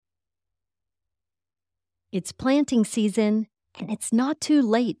It's planting season, and it's not too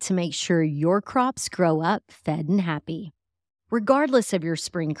late to make sure your crops grow up fed and happy. Regardless of your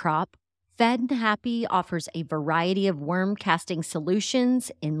spring crop, Fed and Happy offers a variety of worm casting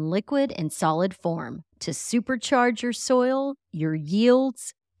solutions in liquid and solid form to supercharge your soil, your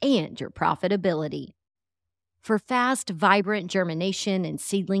yields, and your profitability. For fast, vibrant germination and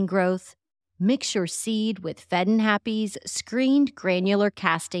seedling growth, mix your seed with Fed and Happy's screened granular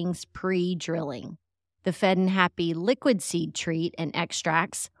castings pre-drilling. The Fed and Happy liquid seed treat and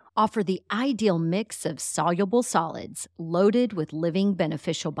extracts offer the ideal mix of soluble solids loaded with living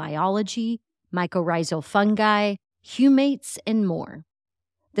beneficial biology, mycorrhizal fungi, humates, and more.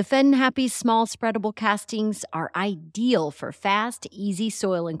 The Fed and Happy small spreadable castings are ideal for fast, easy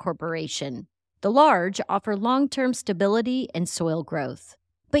soil incorporation. The large offer long-term stability and soil growth.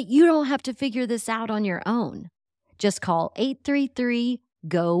 But you don't have to figure this out on your own. Just call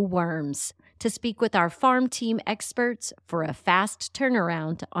 833-GO-WORMS to speak with our farm team experts for a fast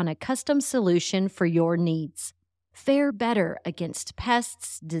turnaround on a custom solution for your needs. Fare better against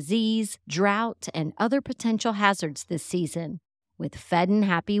pests, disease, drought, and other potential hazards this season with Fed and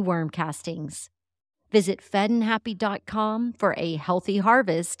Happy worm castings. Visit fedandhappy.com for a healthy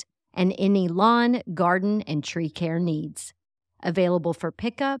harvest and any lawn, garden, and tree care needs. Available for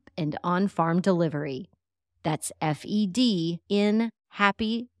pickup and on-farm delivery. That's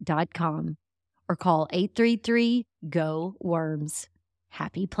FEDNhappy.com. Or call 833-GO-WORMS.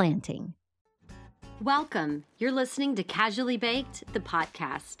 Happy planting. Welcome. You're listening to Casually Baked, the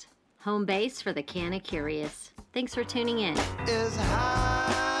podcast. Home base for the canna curious. Thanks for tuning in. It's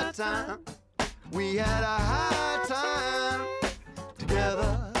high time. We had a high time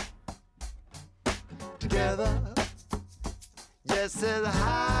together. Yes, it's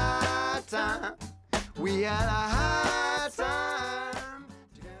high time. We had a high time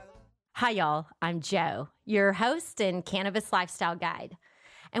together. Hi, y'all. I'm Jo, your host and cannabis lifestyle guide.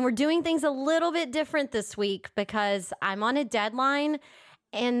 And we're doing things a little bit different this week because I'm on a deadline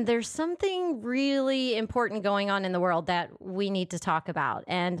and there's something really important going on in the world that we need to talk about.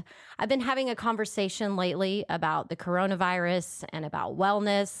 And I've been having a conversation lately about the coronavirus and about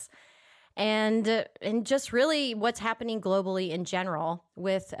wellness and just really what's happening globally in general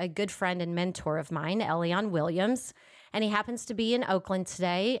with a good friend and mentor of mine, Elion Williams. And he happens to be in Oakland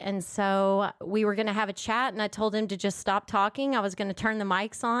today. And so we were going to have a chat, and I told him to just stop talking. I was going to turn the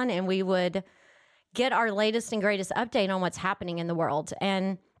mics on, and we would get our latest and greatest update on what's happening in the world.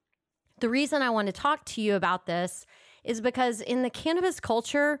 And the reason I want to talk to you about this is because in the cannabis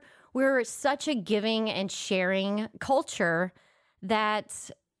culture, we're such a giving and sharing culture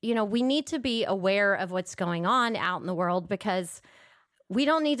that, you know, we need to be aware of what's going on out in the world because we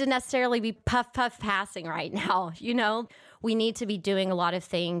don't need to necessarily be puff passing right now. You know, we need to be doing a lot of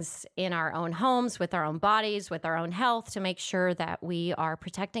things in our own homes, with our own bodies, with our own health to make sure that we are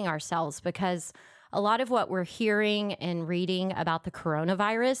protecting ourselves because a lot of what we're hearing and reading about the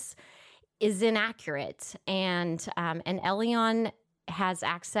coronavirus is inaccurate. And Elion has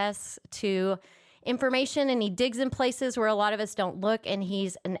access to information and he digs in places where a lot of us don't look. And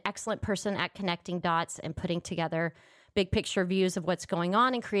he's an excellent person at connecting dots and putting together big picture views of what's going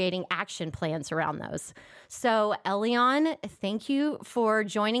on and creating action plans around those. So Elion, thank you for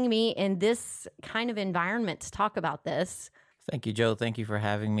joining me in this kind of environment to talk about this. Thank you, Jo. Thank you for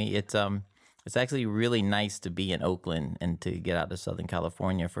having me. It's actually really nice to be in Oakland and to get out of Southern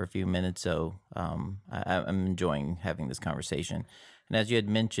California for a few minutes. So I'm enjoying having this conversation. And as you had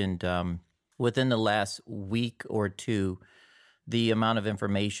mentioned, within the last week or two, the amount of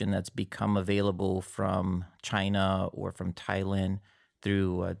information that's become available from China or from Thailand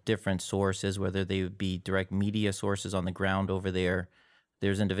through different sources, whether they would be direct media sources on the ground over there.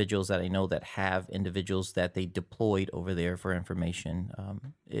 There's individuals that I know that have individuals that they deployed over there for information.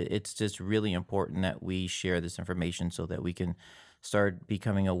 It's just really important that we share this information so that we can start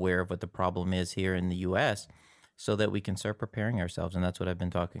becoming aware of what the problem is here in the U.S., so that we can start preparing ourselves. And that's what I've been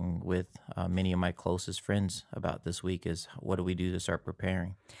talking with many of my closest friends about this week is what do we do to start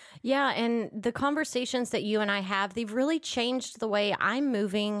preparing? Yeah, and the conversations that you and I have, they've really changed the way I'm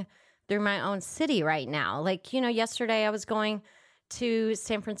moving through my own city right now. Like, you know, yesterday I was going to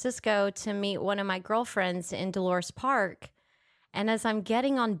San Francisco to meet one of my girlfriends in Dolores Park. And as I'm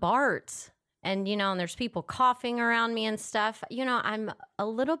getting on BART, and, you know, and there's people coughing around me and stuff, you know, I'm a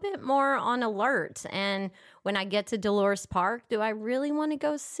little bit more on alert. And when I get to Dolores Park, do I really want to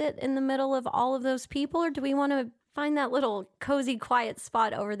go sit in the middle of all of those people? Or do we want to find that little cozy, quiet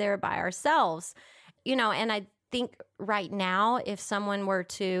spot over there by ourselves? You know, and I think right now, if someone were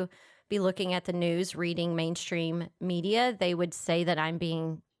to be looking at the news, reading mainstream media, they would say that I'm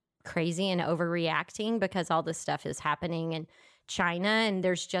being crazy and overreacting because all this stuff is happening in China. And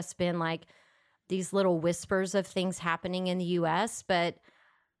there's just been like these little whispers of things happening in the US. But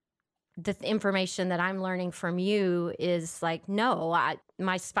the information that I'm learning from you is like, no,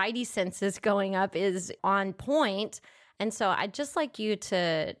 my spidey senses going up is on point. And so I'd just like you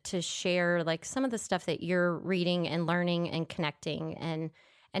to share like some of the stuff that you're reading and learning and connecting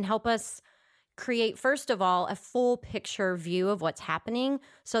and help us create, first of all, a full picture view of what's happening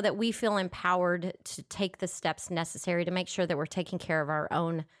so that we feel empowered to take the steps necessary to make sure that we're taking care of our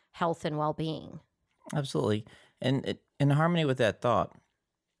own health and well-being. Absolutely. And in harmony with that thought,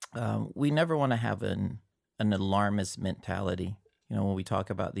 we never want to have an alarmist mentality, when we talk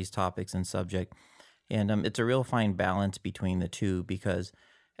about these topics and subject. And it's a real fine balance between the two, because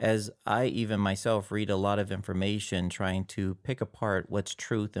as I even myself read a lot of information trying to pick apart what's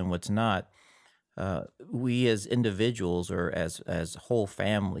truth and what's not, we as individuals or as whole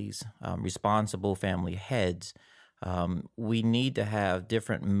families, responsible family heads, we need to have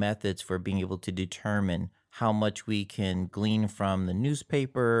different methods for being able to determine how much we can glean from the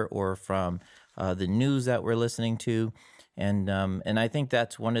newspaper or from the news that we're listening to. And I think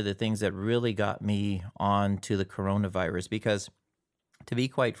that's one of the things that really got me on to the coronavirus, because to be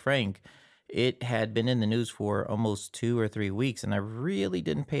quite frank, it had been in the news for almost 2 or 3 weeks, and I really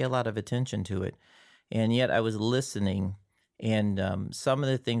didn't pay a lot of attention to it. And yet I was listening, and some of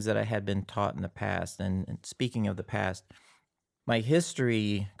the things that I had been taught in the past, and speaking of the past, my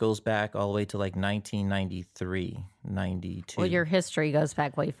history goes back all the way to like 1993, 92. Well, your history goes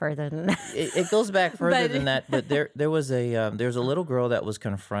back way further than that. It goes back further than that, but there was there's a little girl that was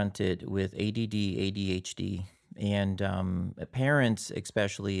confronted with ADD, ADHD, and parents,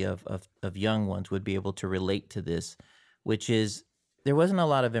 especially of young ones, would be able to relate to this, which is there wasn't a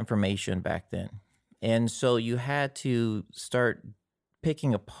lot of information back then. And so you had to start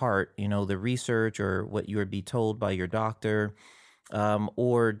picking apart, the research or what you would be told by your doctor,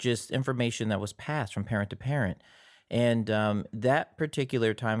 or just information that was passed from parent to parent. And that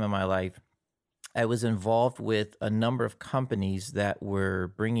particular time in my life, I was involved with a number of companies that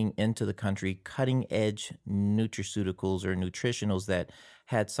were bringing into the country cutting-edge nutraceuticals or nutritionals that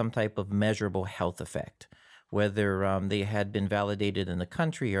had some type of measurable health effect, whether they had been validated in the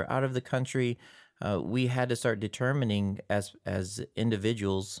country or out of the country. We had to start determining as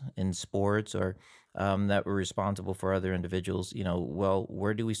individuals in sports or that were responsible for other individuals,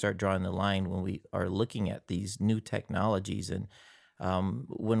 where do we start drawing the line when we are looking at these new technologies? And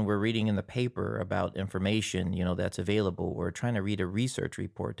when we're reading in the paper about information, that's available, or trying to read a research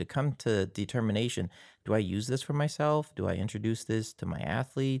report to come to determination, do I use this for myself? Do I introduce this to my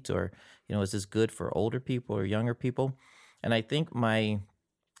athletes? Or, is this good for older people or younger people? And I think my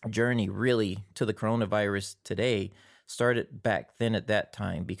journey really to the coronavirus today started back then at that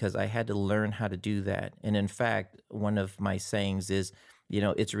time, because I had to learn how to do that. And in fact, one of my sayings is,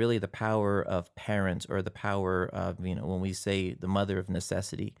 it's really the power of parents, or the power of, when we say the mother of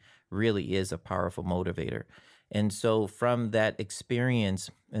necessity really is a powerful motivator. And so from that experience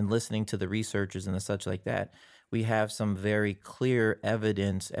and listening to the researchers and the such like that, we have some very clear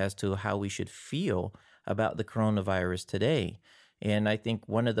evidence as to how we should feel about the coronavirus today. And I think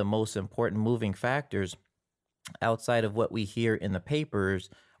one of the most important moving factors outside of what we hear in the papers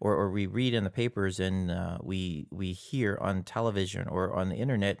or we read in the papers and we hear on television or on the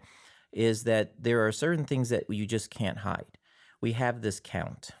internet is that there are certain things that you just can't hide. We have this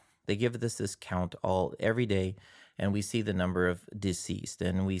count. They give us this count every day, and we see the number of deceased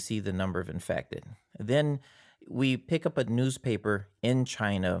and we see the number of infected. Then we pick up a newspaper in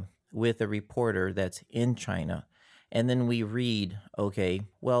China with a reporter that's in China. And then we read, okay,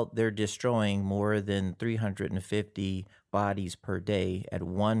 well, they're destroying more than 350 bodies per day at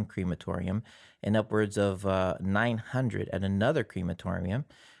one crematorium and upwards of 900 at another crematorium.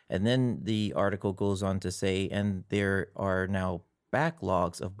 And then the article goes on to say, and there are now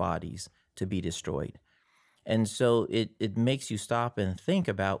backlogs of bodies to be destroyed. And so it makes you stop and think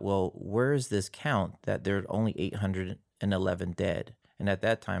about, well, where is this count that there are only 811 dead? And at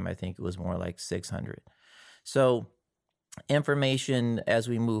that time, I think it was more like 600. So information as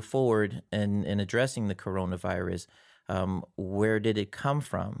we move forward in addressing the coronavirus, where did it come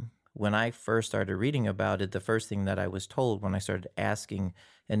from? When I first started reading about it, the first thing that I was told when I started asking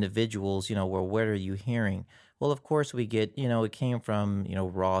individuals, well, what are you hearing? Well, of course we get, it came from,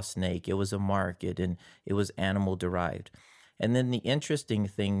 raw snake. It was a market and it was animal derived. And then the interesting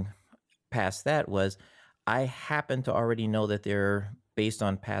thing past that was I happen to already know that based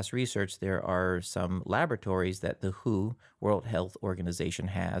on past research, there are some laboratories that the WHO, World Health Organization,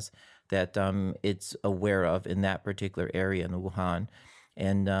 has that it's aware of in that particular area in Wuhan.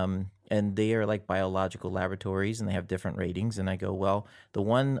 and they are like biological laboratories, and they have different ratings. And I go, well, the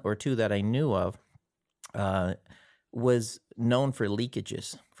one or two that I knew of was known for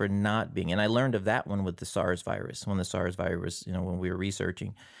leakages, for not being. And I learned of that one with the SARS virus, when when we were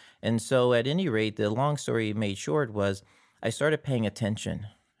researching. And so at any rate, the long story made short was I started paying attention,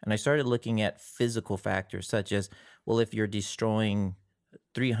 and I started looking at physical factors such as, well, if you're destroying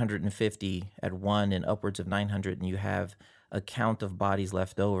 350 at one and upwards of 900, and you have a count of bodies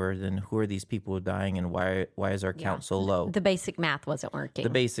left over, then who are these people dying, and why is our count so low? The basic math wasn't working. The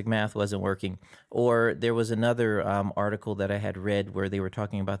basic math wasn't working. Or there was another article that I had read where they were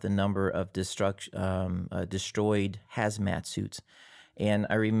talking about the number of destroyed hazmat suits. And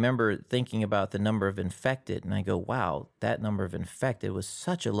I remember thinking about the number of infected, and I go, wow, that number of infected was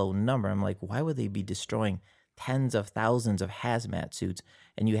such a low number. I'm like, why would they be destroying tens of thousands of hazmat suits,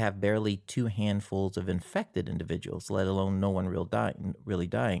 and you have barely 2 handfuls of infected individuals, let alone no one really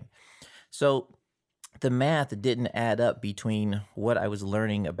dying? So the math didn't add up between what I was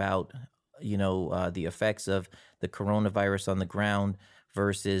learning about, the effects of the coronavirus on the ground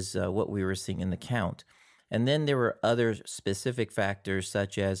versus what we were seeing in the count. And then there were other specific factors,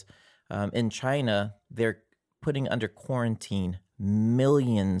 such as in China, they're putting under quarantine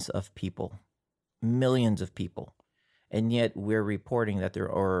millions of people. And yet we're reporting that there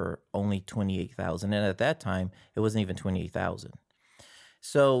are only 28,000. And at that time, it wasn't even 28,000.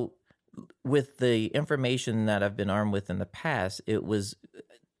 So with the information that I've been armed with in the past, it was,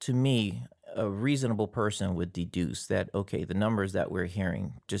 to me, a reasonable person would deduce that, okay, the numbers that we're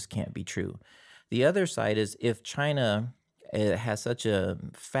hearing just can't be true. The other side is, if China has such a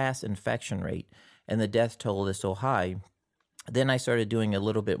fast infection rate and the death toll is so high, then I started doing a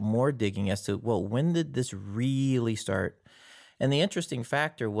little bit more digging as to, well, when did this really start? And the interesting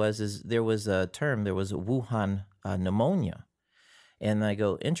factor was there was a Wuhan pneumonia. And I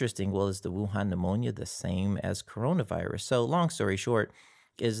go, interesting, well, is the Wuhan pneumonia the same as coronavirus? So long story short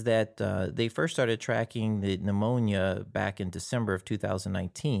is that they first started tracking the pneumonia back in December of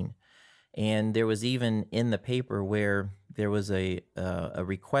 2019. And there was even in the paper where there was a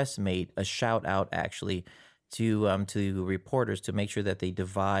request made, a shout out actually, to reporters to make sure that they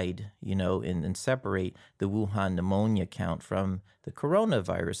divide, and separate the Wuhan pneumonia count from the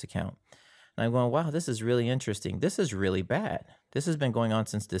coronavirus account. And I'm going, wow, this is really interesting. This is really bad. This has been going on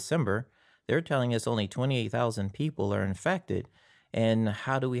since December. They're telling us only 28,000 people are infected. And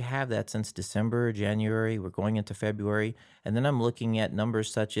how do we have that since December, January? We're going into February. And then I'm looking at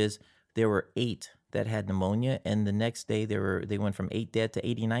numbers such as there were 8 that had pneumonia, and the next day they went from 8 dead to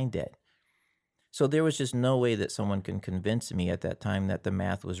 89 dead. So there was just no way that someone can convince me at that time that the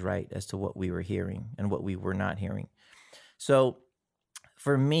math was right as to what we were hearing and what we were not hearing. So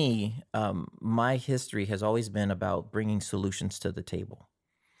for me, my history has always been about bringing solutions to the table.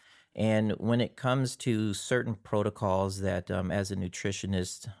 And when it comes to certain protocols that, as a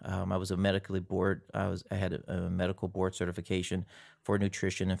nutritionist, I was I had a medical board certification for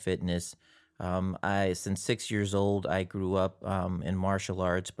nutrition and fitness. Since 6 years old, I grew up in martial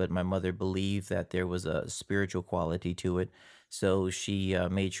arts, but my mother believed that there was a spiritual quality to it. So she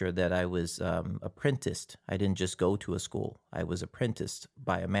made sure that I was apprenticed. I didn't just go to a school. I was apprenticed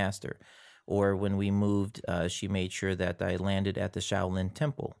by a master. Or when we moved, she made sure that I landed at the Shaolin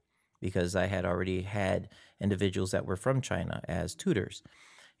Temple, because I had already had individuals that were from China as tutors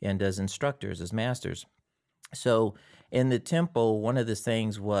and as instructors, as masters. So in the temple, one of the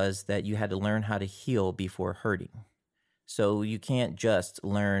things was that you had to learn how to heal before hurting. So you can't just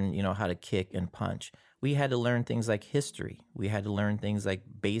learn, how to kick and punch. We had to learn things like history. We had to learn things like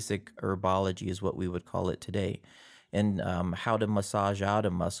basic herbology is what we would call it today. And how to massage out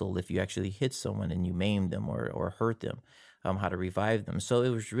a muscle if you actually hit someone and you maim them or hurt them. How to revive them. So it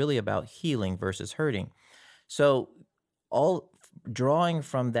was really about healing versus hurting. So all drawing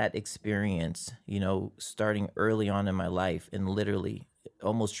from that experience, starting early on in my life and literally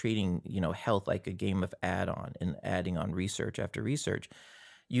almost treating, health like a game of add-on and adding on research after research,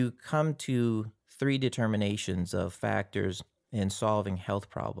 you come to 3 determinations of factors in solving health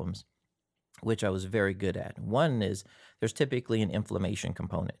problems, which I was very good at. One is there's typically an inflammation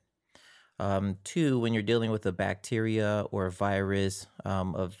component. 2, when you're dealing with a bacteria or a virus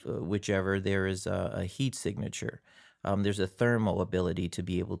of whichever, there is a heat signature. There's a thermal ability to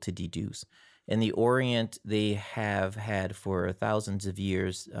be able to deduce. In the Orient, they have had for thousands of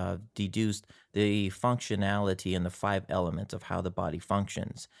years deduced the functionality and the 5 elements of how the body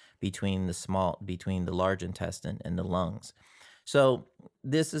functions between the large intestine and the lungs. So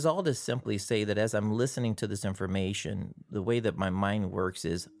this is all to simply say that as I'm listening to this information, the way that my mind works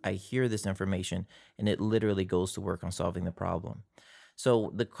is I hear this information and it literally goes to work on solving the problem.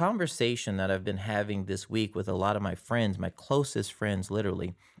 So the conversation that I've been having this week with a lot of my friends, my closest friends,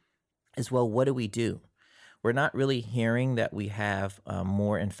 literally, is, well, what do we do? We're not really hearing that we have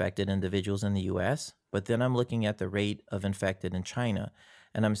more infected individuals in the US, but then I'm looking at the rate of infected in China.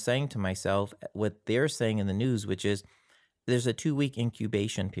 And I'm saying to myself what they're saying in the news, which is there's a 2-week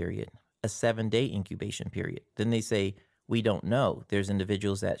incubation period, a 7-day incubation period. Then they say, we don't know. There's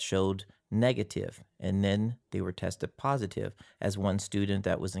individuals that showed negative, and then they were tested positive, as one student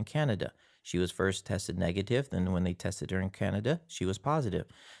that was in Canada. She was first tested negative, then when they tested her in Canada, she was positive.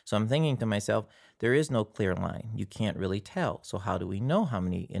 So I'm thinking to myself, there is no clear line. You can't really tell. So how do we know how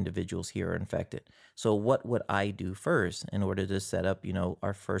many individuals here are infected? So what would I do first in order to set up,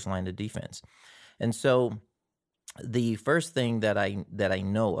 our first line of defense? And so the first thing that I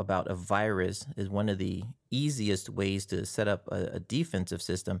know about a virus is one of the easiest ways to set up a defensive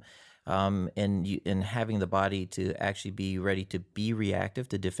system, and having the body to actually be ready to be reactive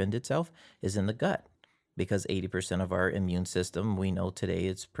to defend itself is in the gut, because 80% of our immune system, we know today,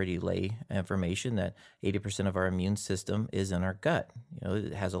 it's pretty lay information that 80% of our immune system is in our gut.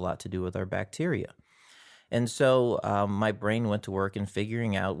 It has a lot to do with our bacteria. And so my brain went to work in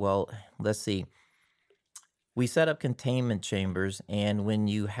figuring out, well, let's see. We set up containment chambers, and when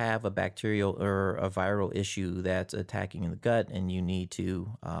you have a bacterial or a viral issue that's attacking the gut, and you need to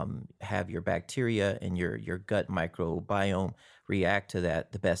have your bacteria and your gut microbiome react to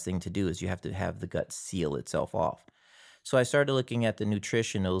that, the best thing to do is you have to have the gut seal itself off. So I started looking at the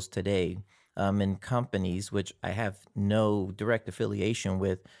nutritionals today in companies, which I have no direct affiliation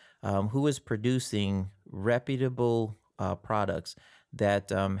with, who is producing reputable products that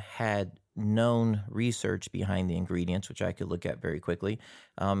had known research behind the ingredients, which I could look at very quickly.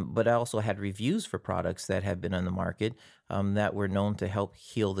 But I also had reviews for products that have been on the market that were known to help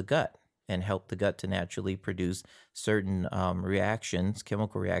heal the gut and help the gut to naturally produce certain reactions,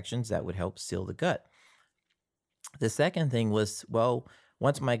 chemical reactions that would help seal the gut. The second thing was, well,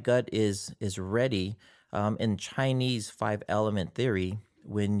 once my gut is ready, in Chinese 5-element theory,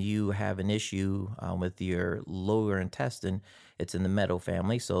 when you have an issue with your lower intestine, it's in the metal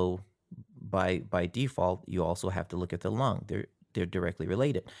family. So by default, you also have to look at the lung. They're directly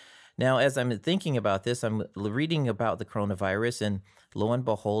related. Now, as I'm thinking about this, I'm reading about the coronavirus, and lo and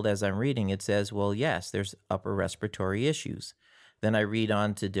behold, as I'm reading, it says, well, yes, there's upper respiratory issues. Then I read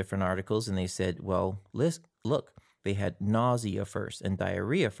on to different articles, and they said, well, look, they had nausea first and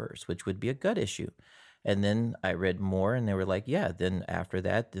diarrhea first, which would be a gut issue. And then I read more, and they were like, yeah, then after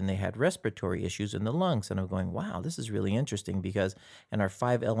that, then they had respiratory issues in the lungs. And I'm going, wow, this is really interesting, because in our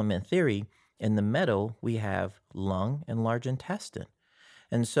 5-element theory, in the metal, we have lung and large intestine.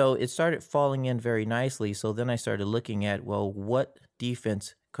 And so it started falling in very nicely. So then I started looking at, well, what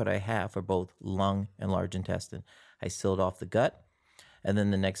defense could I have for both lung and large intestine? I sealed off the gut. And then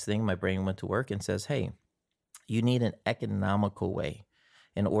the next thing, my brain went to work and says, hey, you need an economical way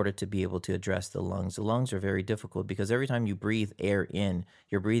in order to be able to address the lungs. The lungs are very difficult, because every time you breathe air in,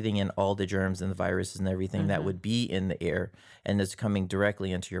 you're breathing in all the germs and the viruses and everything that would be in the air, and it's coming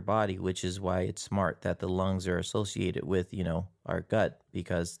directly into your body, which is why it's smart that the lungs are associated with, our gut,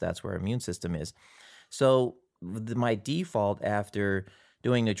 because that's where our immune system is. So my default after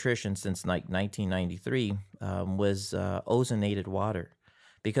doing nutrition since like 1993 was ozonated water.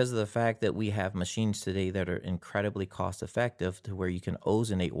 Because of the fact that we have machines today that are incredibly cost effective to where you can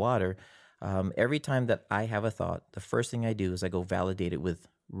ozonate water, every time that I have a thought, the first thing I do is I go validate it with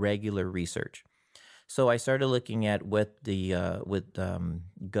regular research. So I started looking at what the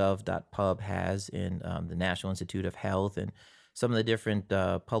gov.pub has in the National Institute of Health and some of the different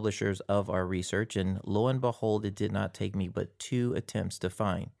publishers of our research. And lo and behold, it did not take me but 2 attempts to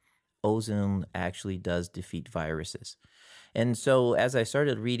find ozone actually does defeat viruses. And so as I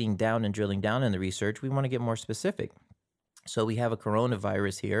started reading down and drilling down in the research, we want to get more specific. So we have a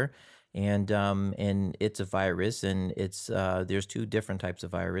coronavirus here, and it's a virus, and it's there's 2 different types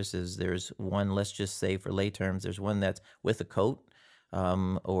of viruses. There's one, let's just say for lay terms, there's one that's with a coat,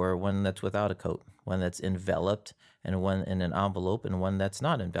 or one that's without a coat, one that's enveloped, and one in an envelope, and one that's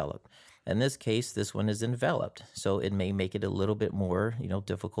not enveloped. In this case, this one is enveloped, so it may make it a little bit more,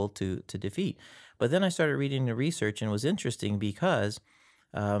 difficult to defeat. But then I started reading the research, and it was interesting because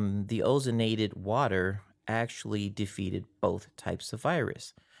the ozonated water actually defeated both types of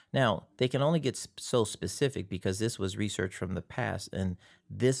virus. Now, they can only get so specific because this was research from the past, and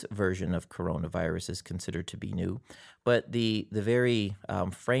this version of coronavirus is considered to be new. But the very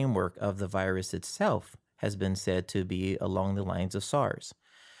framework of the virus itself has been said to be along the lines of SARS.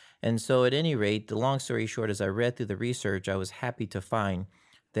 And so at any rate, the long story short, as I read through the research, I was happy to find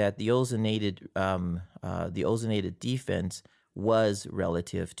that the ozonated defense was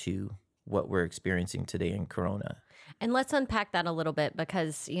relative to what we're experiencing today in Corona. And let's unpack that a little bit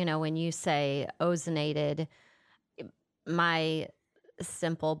because, when you say ozonated, my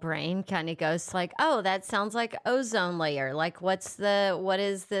simple brain kind of goes like, oh, that sounds like ozone layer. Like, what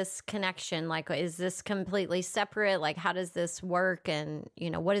is this connection? Like, is this completely separate? Like, how does this work? And,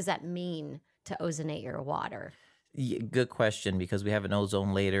 what does that mean to ozonate your water? Yeah, good question, because we have an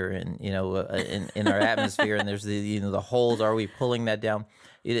ozone layer and in our atmosphere, and there's the holes. Are we pulling that down?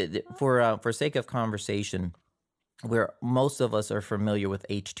 For sake of conversation, where most of us are familiar with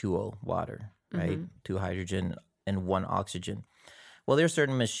H2O water, right? 2 hydrogen and 1 oxygen. Well, there are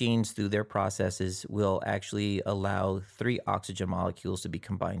certain machines through their processes will actually allow 3 oxygen molecules to be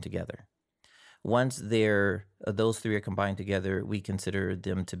combined together. Once those 3 are combined together, we consider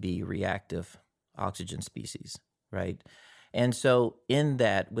them to be reactive oxygen species, right? And so in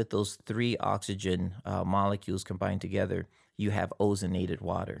that, with those 3 oxygen molecules combined together, you have ozonated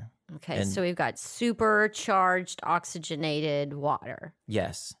water. Okay, so we've got supercharged oxygenated water.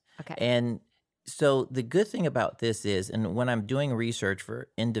 Yes. Okay. And so the good thing about this is, and when I'm doing research for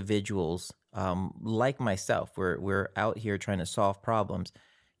individuals like myself, we're out here trying to solve problems,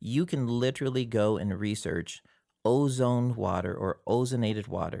 you can literally go and research ozone water or ozonated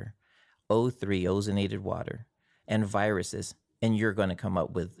water, O3, ozonated water, and viruses, and you're going to come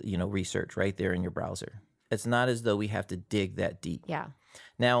up with, research right there in your browser. It's not as though we have to dig that deep. Yeah.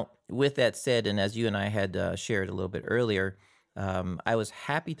 Now, with that said, and as you and I had shared a little bit earlier, I was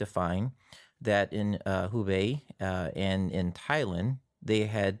happy to find that in Hubei and in Thailand, they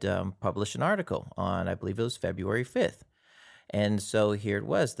had published an article on, I believe it was February 5th. And so here it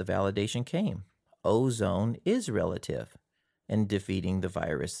was, the validation came. Ozone is relative in defeating the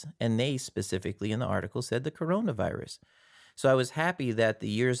virus. And they specifically in the article said the coronavirus. So I was happy that the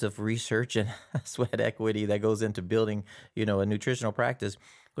years of research and sweat equity that goes into building, a nutritional practice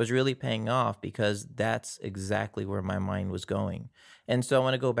was really paying off, because that's exactly where my mind was going. And so I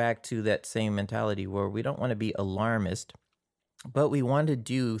want to go back to that same mentality where we don't want to be alarmist, but we want to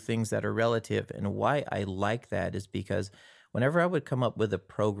do things that are relative. And why I like that is because whenever I would come up with a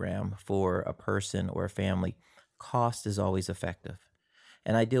program for a person or a family, cost is always effective.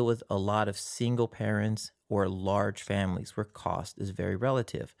 And I deal with a lot of single parents or large families where cost is very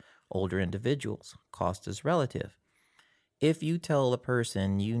relative. Older individuals, cost is relative. If you tell a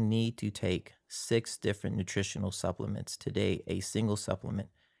person you need to take 6 different nutritional supplements today, a single supplement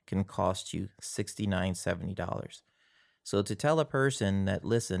can cost you $69, $70. So to tell a person that,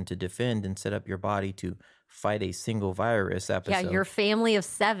 listen, to defend and set up your body to fight a single virus episode. Yeah, your family of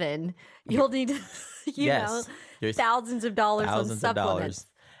 7, you'll need, thousands of dollars on supplements.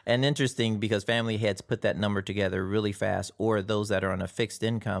 And interesting, because family heads put that number together really fast, or those that are on a fixed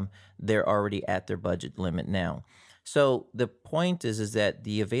income, they're already at their budget limit now. So the point is that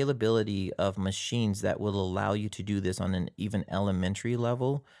the availability of machines that will allow you to do this on an even elementary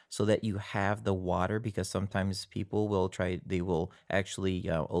level, so that you have the water, because sometimes people will actually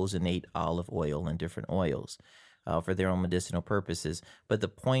ozonate olive oil and different oils for their own medicinal purposes. But the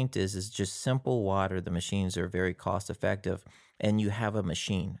point is just simple water. The machines are very cost effective, and you have a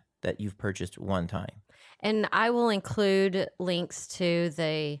machine that you've purchased one time. And I will include links to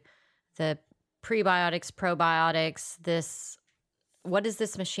the prebiotics, probiotics, what is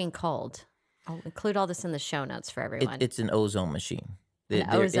this machine called? I'll include all this in the show notes for everyone. It's an ozone machine.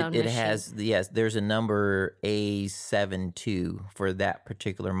 Ozone it machine. has, yes, there's a number A72 for that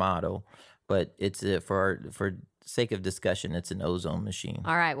particular model, but it's for sake of discussion, it's an ozone machine.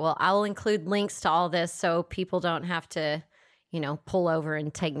 All right. Well, I will include links to all this so people don't have to, pull over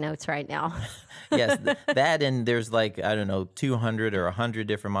and take notes right now. Yes, that, and there's 200 or 100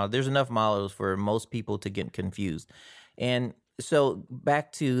 different models. There's enough models for most people to get confused. And so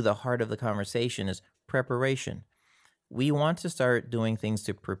back to the heart of the conversation is preparation. We want to start doing things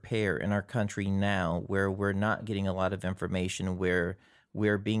to prepare in our country now, where we're not getting a lot of information, where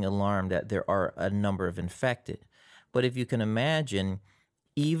we're being alarmed that there are a number of infected. But if you can imagine,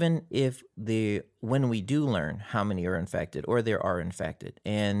 even if when we do learn how many are infected or there are infected,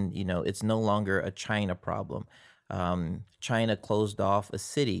 and it's no longer a China problem. China closed off a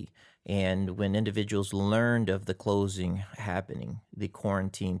city, and when individuals learned of the closing happening, the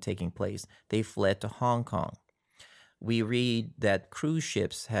quarantine taking place, they fled to Hong Kong. We read that cruise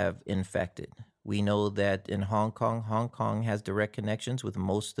ships have infected. We know that in Hong Kong has direct connections with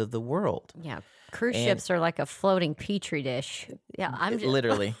most of the world. Yeah. Cruise ships are like a floating petri dish. Yeah, I'm just...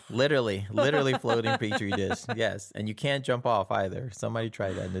 literally floating petri dish. Yes, and you can't jump off either. Somebody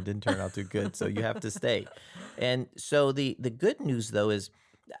tried that and it didn't turn out too good, so you have to stay. And so the good news though is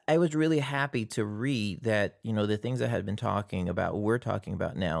I was really happy to read that, the things I had been talking about, we're talking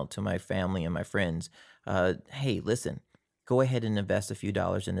about now to my family and my friends. Hey, listen, go ahead and invest a few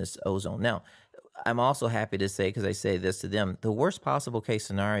dollars in this ozone. Now, I'm also happy to say, because I say this to them, the worst possible case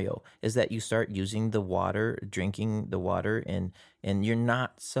scenario is that you start using the water, drinking the water, and you're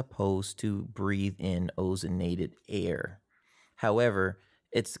not supposed to breathe in ozonated air. However,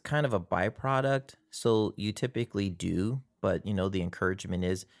 it's kind of a byproduct, so you typically do, but the encouragement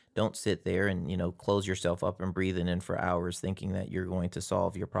is don't sit there and close yourself up and breathe it in for hours thinking that you're going to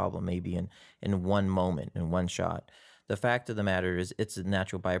solve your problem maybe in one moment, in one shot. The fact of the matter is it's a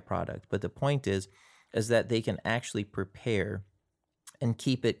natural byproduct, but the point is that they can actually prepare and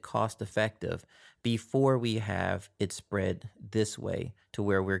keep it cost effective before we have it spread this way to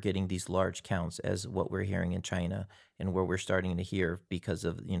where we're getting these large counts as what we're hearing in China and where we're starting to hear because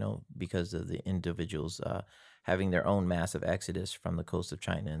of the individuals having their own massive exodus from the coast of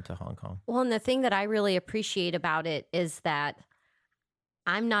China into Hong Kong. Well, and the thing that I really appreciate about it is that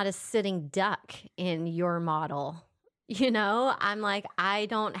I'm not a sitting duck in your model. I'm like, I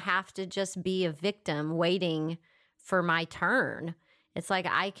don't have to just be a victim waiting for my turn. It's like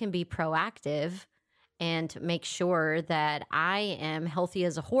I can be proactive and make sure that I am healthy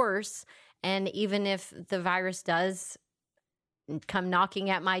as a horse. And even if the virus does come knocking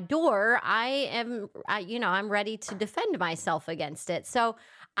at my door, I'm ready to defend myself against it. So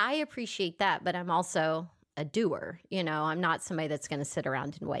I appreciate that, but I'm also a doer. I'm not somebody that's going to sit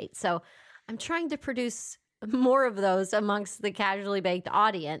around and wait. So I'm trying to produce more of those amongst the casually baked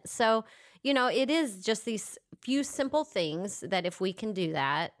audience. So, it is just these few simple things that if we can do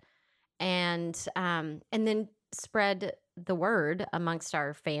that and then spread the word amongst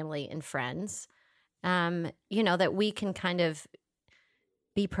our family and friends, that we can kind of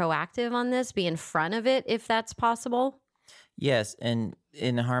be proactive on this, be in front of it if that's possible. Yes, and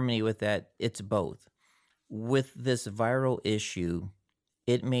in harmony with that, it's both. With this viral issue,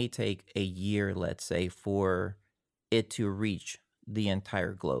 it may take a year, let's say, for it to reach the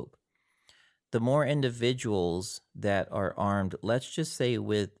entire globe. The more individuals that are armed, let's just say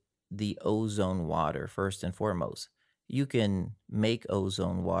with the ozone water, first and foremost, you can make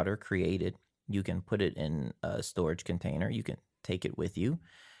ozone water, create it. You can put it in a storage container. You can take it with you.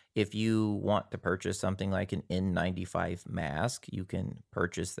 If you want to purchase something like an N95 mask, you can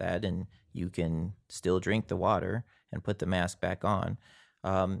purchase that and you can still drink the water and put the mask back on.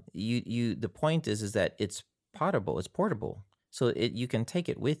 The point is that it's potable, it's portable. So you can take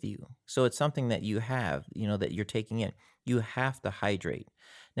it with you. So it's something that you have, that you're taking in. You have to hydrate.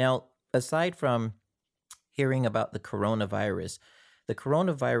 Now, aside from hearing about the coronavirus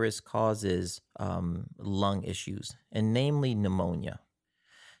causes lung issues, and namely pneumonia.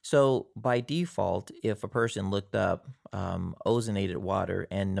 So by default, if a person looked up ozonated water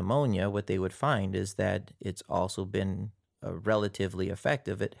and pneumonia, what they would find is that it's also been relatively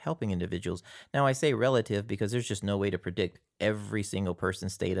effective at helping individuals. Now, I say relative because there's just no way to predict every single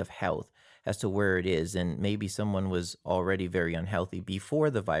person's state of health as to where it is. And maybe someone was already very unhealthy before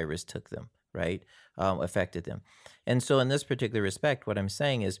the virus took them, right? Affected them. And so in this particular respect, what I'm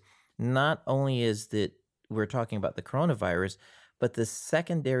saying is not only is that we're talking about the coronavirus, but the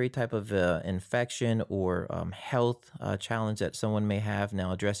secondary type of infection or health challenge that someone may have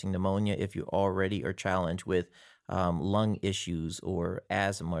now addressing pneumonia, if you already are challenged with lung issues or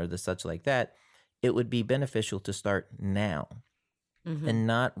asthma or the such like that, it would be beneficial to start now and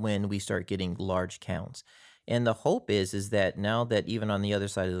not when we start getting large counts. And the hope is that now that even on the other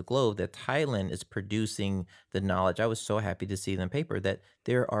side of the globe, that Thailand is producing the knowledge. I was so happy to see in the paper that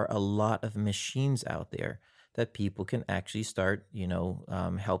there are a lot of machines out there that people can actually start,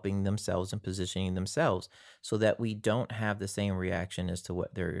 helping themselves and positioning themselves so that we don't have the same reaction as to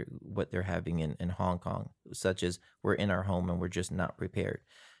what they're having in Hong Kong, such as we're in our home and we're just not prepared.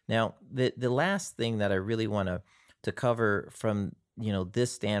 Now, the last thing that I really want to cover from,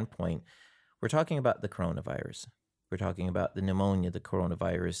 this standpoint, we're talking about the coronavirus. We're talking about the pneumonia the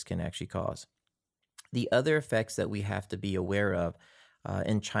coronavirus can actually cause. The other effects that we have to be aware of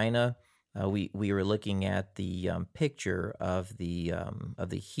in China, we were looking at the picture of the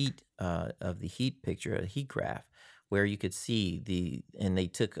heat picture, a heat graph, where you could see and they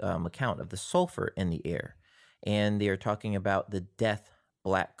took account of the sulfur in the air, and they are talking about the death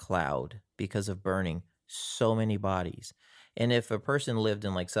black cloud because of burning so many bodies. And if a person lived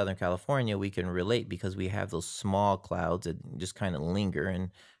in like Southern California, we can relate because we have those small clouds that just kind of linger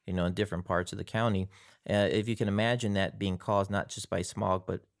in different parts of the county. If you can imagine that being caused not just by smog,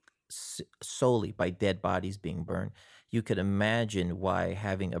 but solely by dead bodies being burned. You could imagine why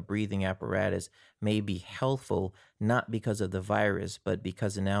having a breathing apparatus may be helpful, not because of the virus, but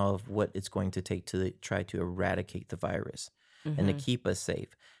because now of what it's going to take to try to eradicate the virus and to keep us safe.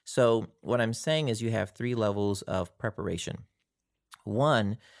 So what I'm saying is you have 3 levels of preparation.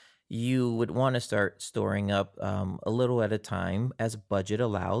 One, you would want to start storing up a little at a time as budget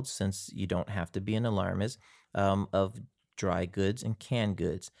allowed, since you don't have to be an alarmist, of dry goods and canned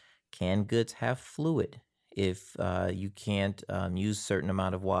goods. Canned goods have fluid. If you can't use certain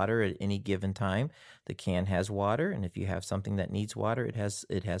amount of water at any given time, the can has water, and if you have something that needs water, it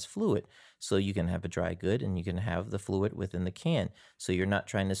has fluid. So you can have a dry good, and you can have the fluid within the can. So you're not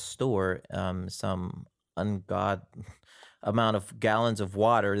trying to store some ungod amount of gallons of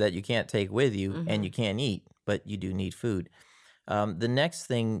water that you can't take with you and you can't eat, but you do need food. The next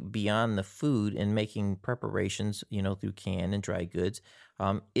thing beyond the food and making preparations, through canned and dry goods,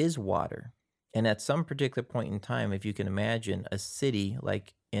 is water. And at some particular point in time, if you can imagine a city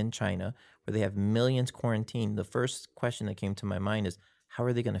like in China where they have millions quarantined, the first question that came to my mind is, how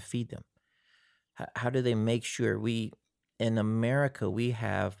are they going to feed them? How do they make sure in America, we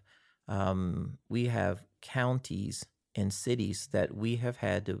have counties and cities that we have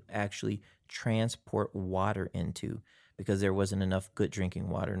had to actually transport water into because there wasn't enough good drinking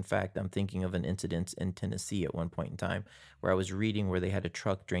water. In fact, I'm thinking of an incident in Tennessee at one point in time where I was reading where they had a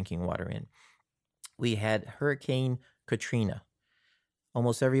truck drinking water in. We had Hurricane Katrina.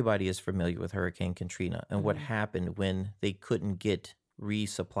 Almost everybody is familiar with Hurricane Katrina and what happened when they couldn't get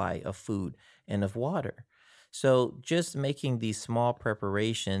resupply of food and of water. So just making these small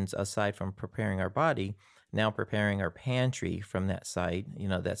preparations, aside from preparing our body, now preparing our pantry from that side,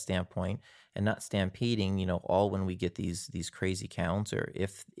 that standpoint, and not stampeding, all when we get these crazy counts, or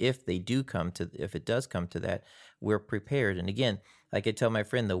if it does come to that, we're prepared. And again, like I tell my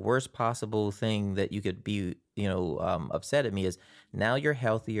friend, the worst possible thing that you could be, upset at me is now you're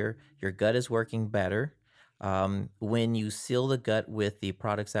healthier, your gut is working better. When you seal the gut with the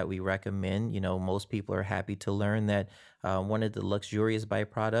products that we recommend, most people are happy to learn that one of the luxurious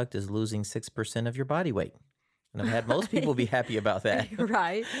byproduct is losing 6% of your body weight. And I've had most people be happy about that.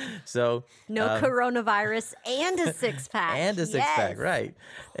 Right. So no coronavirus and a 6-pack. And a 6-pack, right.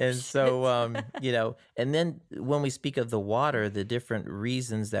 And so, and then when we speak of the water, the different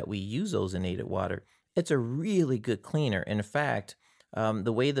reasons that we use ozonated water, it's a really good cleaner. In fact,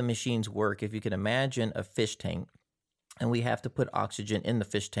 the way the machines work, if you can imagine a fish tank, and we have to put oxygen in the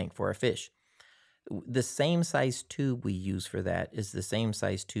fish tank for our fish. The same size tube we use for that is the same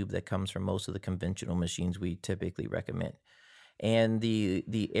size tube that comes from most of the conventional machines we typically recommend. And the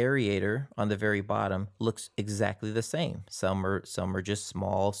aerator on the very bottom looks exactly the same. Some are just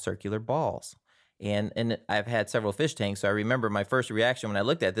small circular balls. And I've had several fish tanks, so I remember my first reaction when I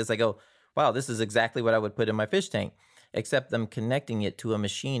looked at this, I go, wow, this is exactly what I would put in my fish tank. Except them connecting it to a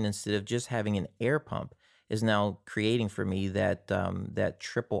machine instead of just having an air pump is now creating for me that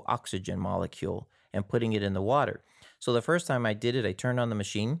triple oxygen molecule and putting it in the water. So the first time I did it, I turned on the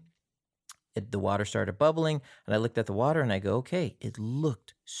machine, the water started bubbling, and I looked at the water and I go, okay, it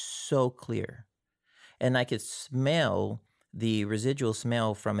looked so clear. And I could smell the residual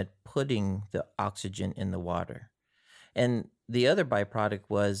smell from it putting the oxygen in the water. And the other byproduct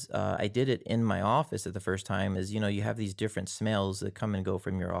was I did it in my office at the first time is, you have these different smells that come and go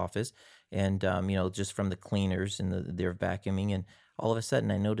from your office and, just from the cleaners and their vacuuming. And all of a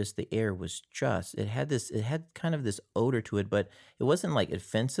sudden I noticed the air was it had kind of this odor to it, but it wasn't like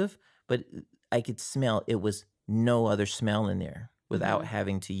offensive, but I could smell it was no other smell in there without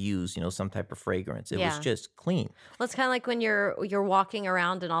having to use, some type of fragrance. It was just clean. Well, it's kind of like when you're walking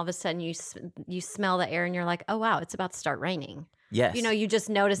around and all of a sudden you smell the air and you're like, oh, wow, it's about to start raining. Yes. You just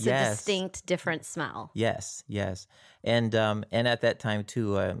notice a distinct different smell. Yes. And at that time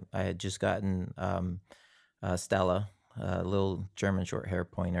too, I had just gotten Stella, a little German short hair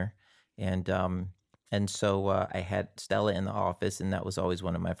pointer. And so I had Stella in the office, and that was always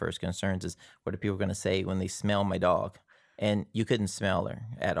one of my first concerns is what are people going to say when they smell my dog? And you couldn't smell her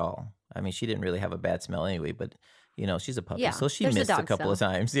at all. I mean, she didn't really have a bad smell anyway, but, she's a puppy. So she missed a couple of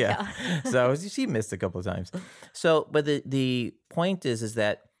times. Yeah. So she missed a couple of times. So, but the point is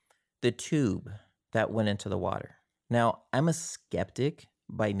that the tube that went into the water. Now, I'm a skeptic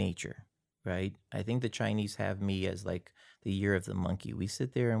by nature, right? I think the Chinese have me as like the year of the monkey. We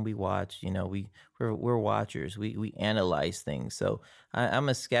sit there and we watch, we're watchers. We analyze things. So I'm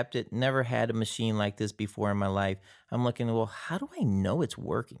a skeptic, never had a machine like this before in my life. I'm looking, well, how do I know it's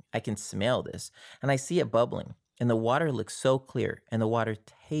working? I can smell this and I see it bubbling and the water looks so clear and the water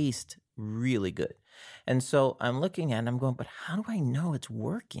tastes really good. And so I'm looking at it and I'm going, but how do I know it's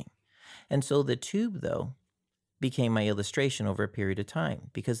working? And so the tube, though, became my illustration over a period of time,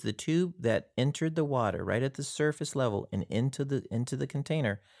 because the tube that entered the water right at the surface level and into the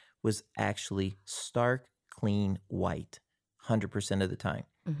container was actually stark, clean white 100% of the time.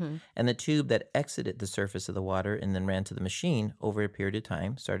 Mm-hmm. And the tube that exited the surface of the water and then ran to the machine over a period of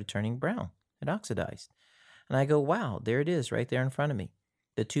time started turning brown. It oxidized. And I go, wow, there it is right there in front of me.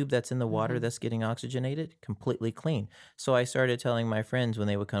 The tube that's in the water Mm-hmm. that's getting oxygenated, completely clean. So I started telling my friends when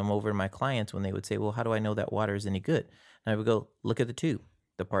they would come over, my clients, when they would say, well, how do I know that water is any good? And I would go, look at the tube.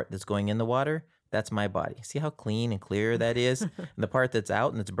 The part that's going in the water, that's my body. See how clean and clear that is? And the part that's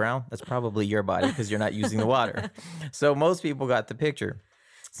out and it's brown, that's probably your body because you're not using the water. So most people got the picture.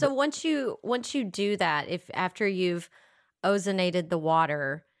 So once you do that, if after you've ozonated the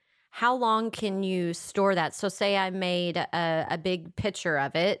water, how long can you store that? So say I made a big pitcher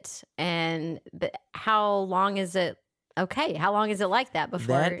of it, and how long is it okay? How long is it like that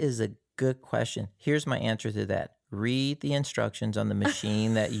before? That is a good question. Here's my answer to that. Read the instructions on the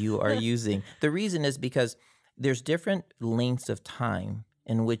machine that you are using. The reason is because there's different lengths of time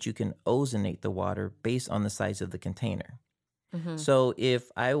in which you can ozonate the water based on the size of the container. Mhm. So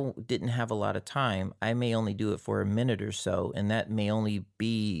if I didn't have a lot of time, I may only do it for a minute or so, and that may only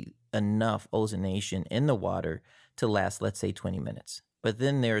be enough ozonation in the water to last, let's say, 20 minutes. But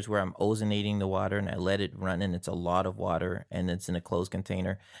then there's where I'm ozonating the water and I let it run, and it's a lot of water and it's in a closed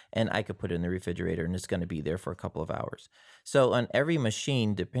container, and I could put it in the refrigerator and it's going to be there for a couple of hours. So on every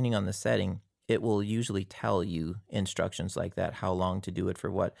machine, depending on the setting, it will usually tell you instructions like that, how long to do it for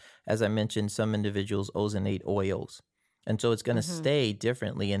what. As I mentioned, some individuals ozonate oils. And so it's going to stay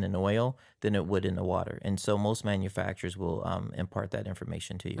differently in an oil than it would in the water. And so most manufacturers will impart that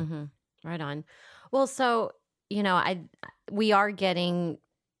information to you. Mm-hmm. Right on. Well, so we are getting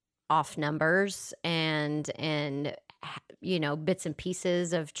off numbers and bits and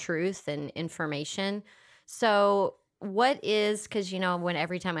pieces of truth and information. So what is, because when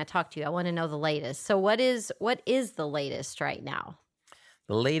every time I talk to you, I want to know the latest. So what is the latest right now?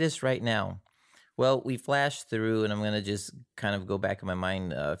 The latest right now. Well, we flashed through, and I'm going to just kind of go back in my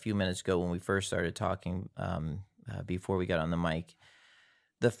mind a few minutes ago when we first started talking before we got on the mic.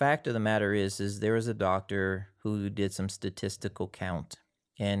 The fact of the matter is there was a doctor who did some statistical count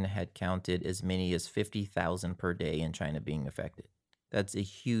and had counted as many as 50,000 per day in China being affected. That's a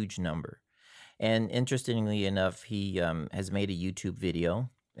huge number. And interestingly enough, he has made a YouTube video,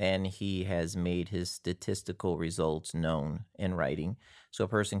 and he has made his statistical results known in writing, so a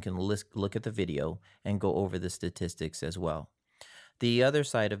person can look at the video and go over the statistics as well. The other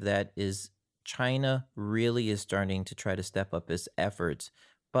side of that is China really is starting to try to step up its efforts,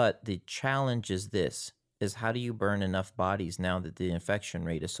 but the challenge is how do you burn enough bodies now that the infection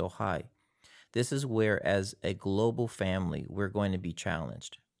rate is so high? This is where, as a global family, we're going to be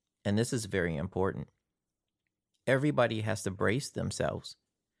challenged, and this is very important. Everybody has to brace themselves,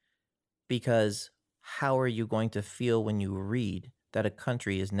 because how are you going to feel when you read that a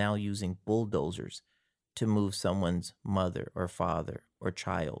country is now using bulldozers to move someone's mother or father or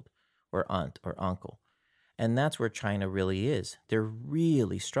child or aunt or uncle? And that's where China really is. They're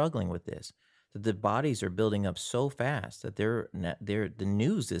really struggling with this. The bodies are building up so fast that the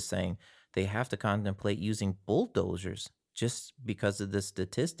news is saying they have to contemplate using bulldozers just because of the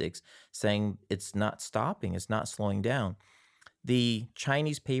statistics, saying it's not stopping, it's not slowing down. The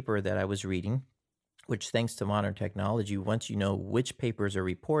Chinese paper that I was reading, which thanks to modern technology, once you know which papers are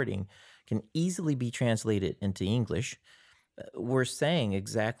reporting, can easily be translated into English, were saying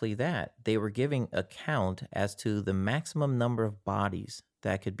exactly that. They were giving a count as to the maximum number of bodies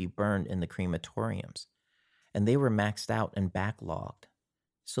that could be burned in the crematoriums. And they were maxed out and backlogged.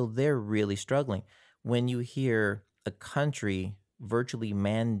 So they're really struggling. When you hear a country virtually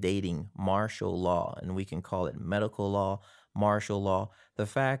mandating martial law, and we can call it medical law, martial law, the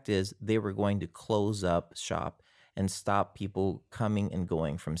fact is they were going to close up shop and stop people coming and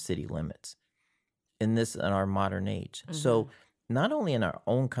going from city limits in our modern age. Mm-hmm. So not only in our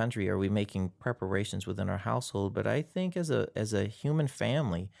own country are we making preparations within our household, but I think as a human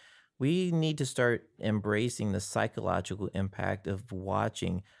family, we need to start embracing the psychological impact of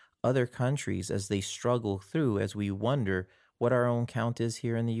watching other countries as they struggle through, as we wonder what our own count is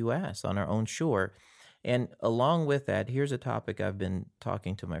here in the U.S. on our own shore. And along with that, here's a topic I've been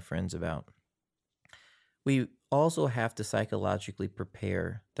talking to my friends about. We also have to psychologically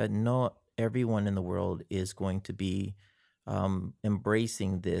prepare that not everyone in the world is going to be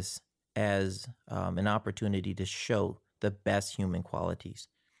embracing this as an opportunity to show the best human qualities.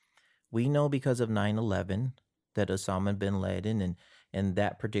 We know because of 9/11 that Osama bin Laden and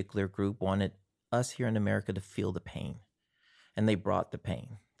that particular group wanted us here in America to feel the pain. And they brought the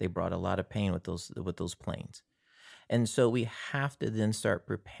pain. They brought a lot of pain with those planes. And so we have to then start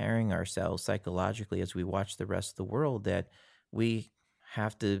preparing ourselves psychologically as we watch the rest of the world, that we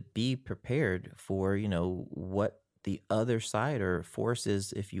have to be prepared for, what the other side or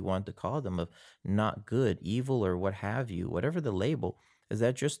forces, if you want to call them, of not good, evil, or what have you, whatever the label, is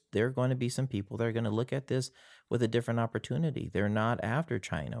that just there are going to be some people that are going to look at this with a different opportunity. They're not after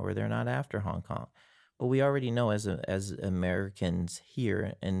China or they're not after Hong Kong. But we already know as Americans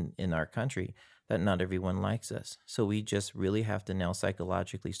here in our country that not everyone likes us. So we just really have to now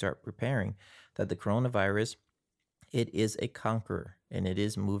psychologically start preparing that the coronavirus, it is a conqueror, and it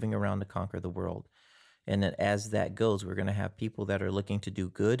is moving around to conquer the world. And that as that goes, we're going to have people that are looking to do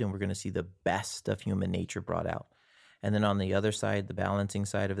good, and we're going to see the best of human nature brought out. And then on the other side, the balancing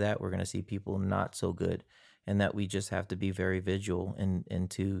side of that, we're going to see people not so good, and that we just have to be very vigilant and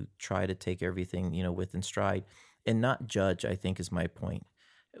to try to take everything, within stride and not judge, I think is my point.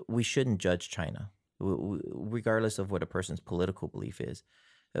 We shouldn't judge China, regardless of what a person's political belief is.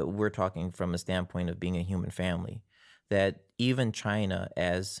 We're talking from a standpoint of being a human family, that even China,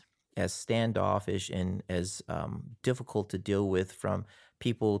 as standoffish and as difficult to deal with, from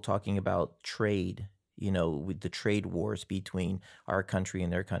people talking about trade, with the trade wars between our country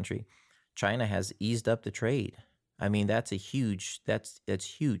and their country, China has eased up the trade. I mean, that's huge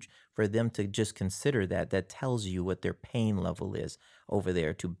for them to just consider that. That tells you what their pain level is over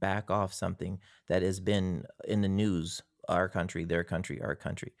there, to back off something that has been in the news, our country, their country, our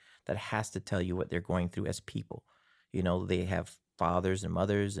country. That has to tell you what they're going through as people. They have fathers and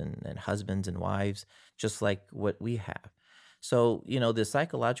mothers and husbands and wives, just like what we have. So, the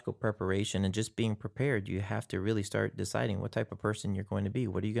psychological preparation and just being prepared, you have to really start deciding what type of person you're going to be.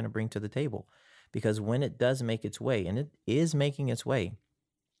 What are you going to bring to the table? Because when it does make its way, and it is making its way,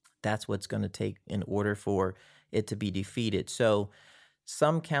 that's what's going to take in order for it to be defeated. So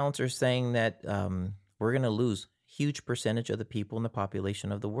some counts are saying that we're going to lose huge percentage of the people in the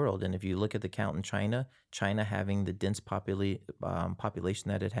population of the world. And if you look at the count in China having the dense population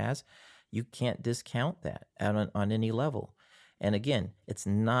that it has, you can't discount that on any level. And again, it's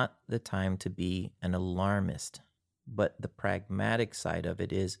not the time to be an alarmist, but the pragmatic side of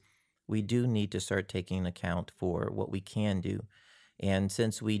it is we do need to start taking account for what we can do. And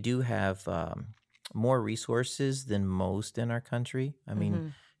since we do have more resources than most in our country, I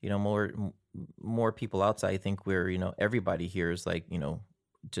mean, more people outside, I think we're, everybody here is like,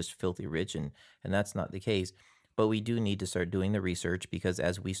 just filthy rich, and that's not the case. But we do need to start doing the research, because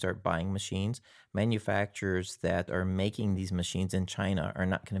as we start buying machines, manufacturers that are making these machines in China are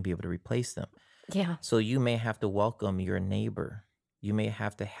not going to be able to replace them. Yeah. So you may have to welcome your neighbor. You may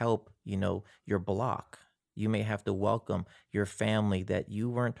have to help, your block. You may have to welcome your family that you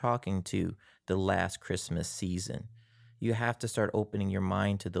weren't talking to the last Christmas season. You have to start opening your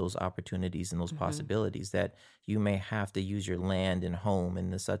mind to those opportunities and those possibilities, that you may have to use your land and home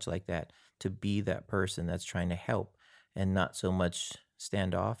and the such like that to be that person that's trying to help, and not so much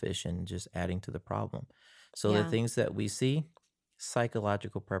standoffish and just adding to the problem. So the things that we see,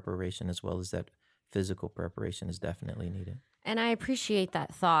 psychological preparation as well as that physical preparation is definitely needed. And I appreciate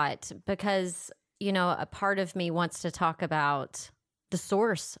that thought, because, a part of me wants to talk about the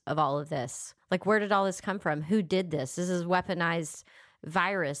source of all of this. Like, where did all this come from? Who did this? This is weaponized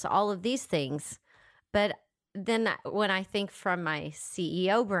virus, all of these things. But then when I think from my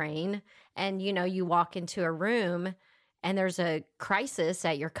CEO brain, and, you walk into a room and there's a crisis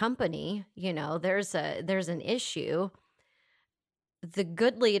at your company, there's an issue. The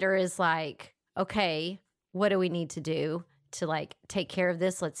good leader is like, okay, what do we need to do to take care of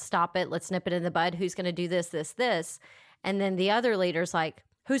this? Let's stop it. Let's nip it in the bud. Who's going to do this, this, this? And then the other leader's like,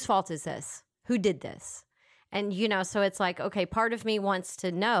 whose fault is this? Who did this? And, so it's like, okay, part of me wants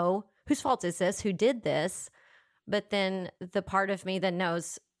to know whose fault is this? Who did this? But then the part of me that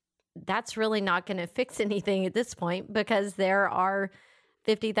knows that's really not going to fix anything at this point, because there are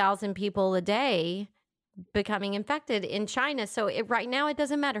 50,000 people a day becoming infected in China. So right now, it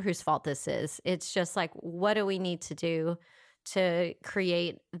doesn't matter whose fault this is. It's just like, what do we need to do to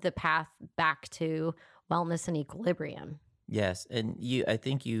create the path back to wellness and equilibrium? Yes, and I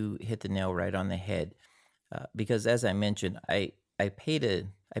think you hit the nail right on the head, because as I mentioned, I paid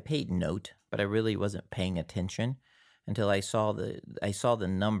note, but I really wasn't paying attention until I saw the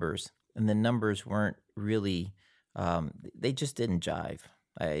numbers, and the numbers weren't really, they just didn't jive.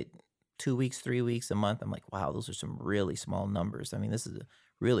 2 weeks, 3 weeks, a month, I'm like, wow, those are some really small numbers. I mean, this is a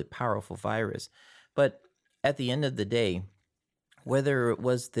really powerful virus. But at the end of the day, whether it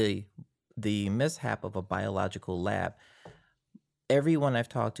was the mishap of a biological lab, everyone I've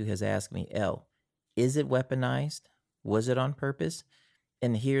talked to has asked me, is it weaponized? Was it on purpose?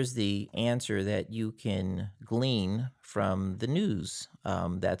 And here's the answer that you can glean from the news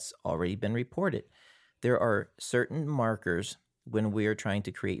that's already been reported. There are certain markers when we are trying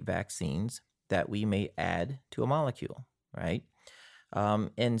to create vaccines that we may add to a molecule, right?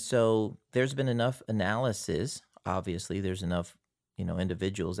 And so there's been enough analysis. Obviously, there's enough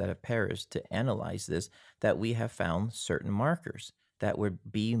individuals that have perished to analyze this, that we have found certain markers that would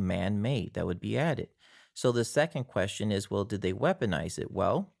be man-made, that would be added. So the second question is, well, did they weaponize it?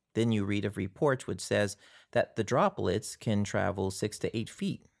 Well, then you read of reports which says that the droplets can travel 6 to 8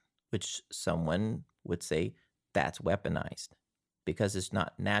 feet, which someone would say that's weaponized because it's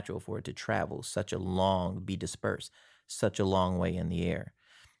not natural for it to travel be dispersed such a long way in the air.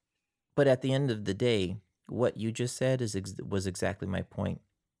 But at the end of the day, what you just said was exactly my point.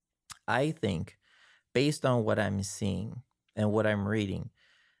 I think, based on what I'm seeing and what I'm reading,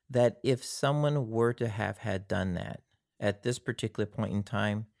 that if someone were to have had done that at this particular point in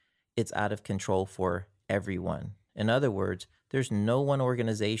time, it's out of control for everyone. In other words, there's no one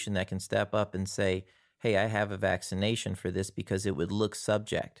organization that can step up and say, hey, I have a vaccination for this, because it would look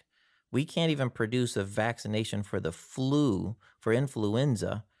subject. We can't even produce a vaccination for the flu, for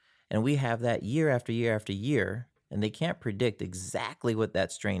influenza, and we have that year after year after year, and they can't predict exactly what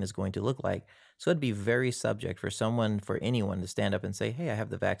that strain is going to look like. So it'd be very subject for anyone to stand up and say, hey, I have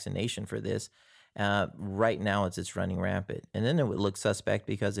the vaccination for this. Right now it's running rampant. And then it would look suspect,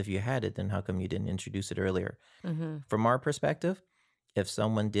 because if you had it, then how come you didn't introduce it earlier? Mm-hmm. From our perspective, if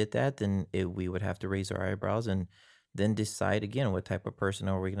someone did that, then we would have to raise our eyebrows and then decide again, what type of person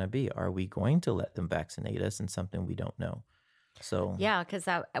are we going to be? Are we going to let them vaccinate us in something we don't know? So yeah, because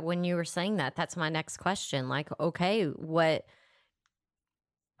when you were saying that, that's my next question. Like, okay, what?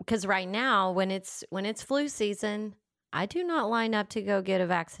 Because right now, when it's flu season, I do not line up to go get a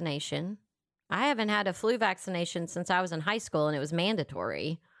vaccination. I haven't had a flu vaccination since I was in high school, and it was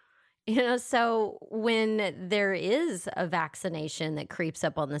mandatory. So when there is a vaccination that creeps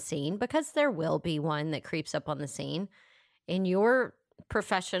up on the scene, because there will be one that creeps up on the scene, in your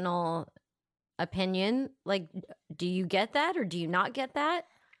professional opinion, like, do you get that or do you not get that?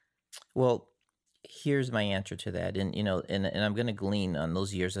 Well, here's my answer to that. And, and I'm going to glean on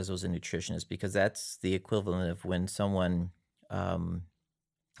those years as I was a nutritionist, because that's the equivalent of when someone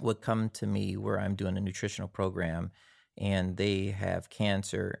would come to me where I'm doing a nutritional program and they have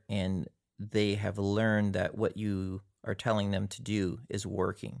cancer and they have learned that what you are telling them to do is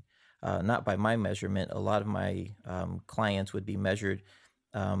working. Not by my measurement. A lot of my clients would be measured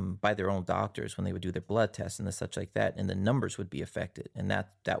by their own doctors when they would do their blood tests and such like that, and the numbers would be affected. And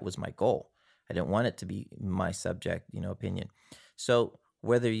that was my goal. I didn't want it to be my subject, opinion. So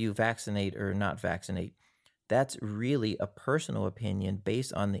whether you vaccinate or not vaccinate, that's really a personal opinion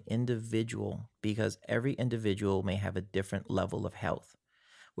based on the individual, because every individual may have a different level of health.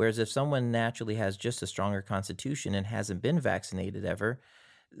 Whereas if someone naturally has just a stronger constitution and hasn't been vaccinated ever,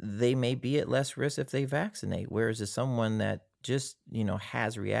 they may be at less risk if they vaccinate. Whereas if someone that just,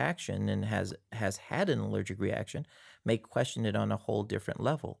 has reaction and has had an allergic reaction may question it on a whole different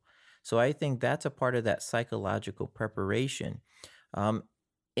level. So I think that's a part of that psychological preparation.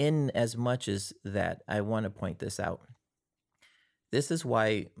 In as much as that, I want to point this out. This is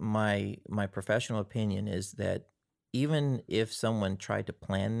why my professional opinion is that even if someone tried to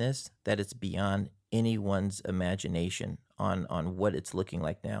plan this, that it's beyond anyone's imagination on what it's looking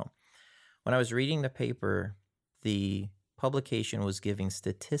like now. When I was reading the paper, the publication was giving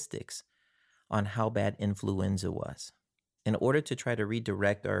statistics on how bad influenza was. In order to try to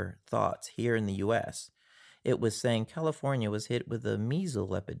redirect our thoughts here in the U.S., it was saying California was hit with a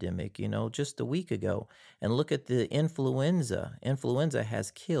measles epidemic, just a week ago. And look at the influenza. Influenza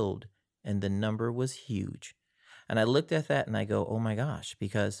has killed, and the number was huge. And I looked at that and I go, oh my gosh,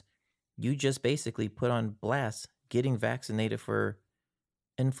 because you just basically put on blast getting vaccinated for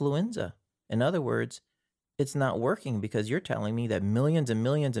influenza. In other words, it's not working, because you're telling me that millions and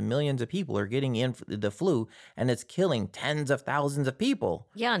millions and millions of people are getting the flu and it's killing tens of thousands of people.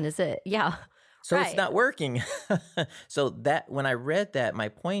 Yeah, and is it? Yeah. So right. It's not working. So that when I read that, my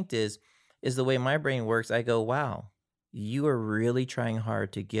point is the way my brain works. I go, wow, you are really trying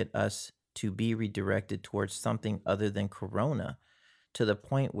hard to get us to be redirected towards something other than corona, to the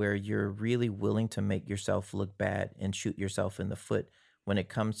point where you're really willing to make yourself look bad and shoot yourself in the foot when it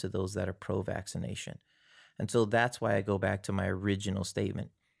comes to those that are pro-vaccination. And so that's why I go back to my original statement.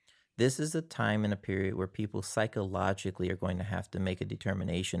 This is a time and a period where people psychologically are going to have to make a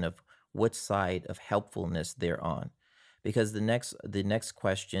determination of what side of helpfulness they're on. Because the next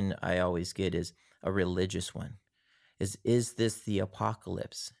question I always get is a religious one. Is this the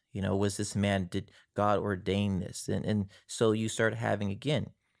apocalypse? Was this man, did God ordain this? And so you start having,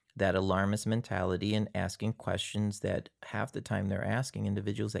 again, that alarmist mentality and asking questions that half the time they're asking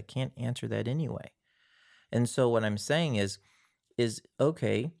individuals that can't answer that anyway. And so what I'm saying is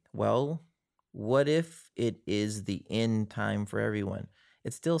okay, well, what if it is the end time for everyone?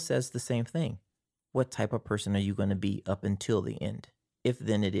 It still says the same thing. What type of person are you going to be up until the end? If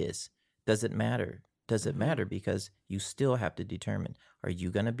then it is. Does it matter? Does it matter? Because you still have to determine, are you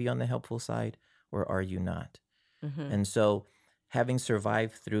going to be on the helpful side or are you not? And so having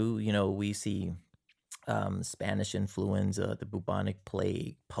survived through, we see Spanish influenza, the bubonic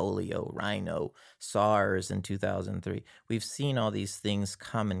plague, polio, rhino, SARS in 2003. We've seen all these things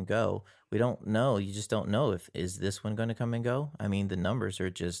come and go. We don't know. You just don't know is this one going to come and go? I mean, the numbers are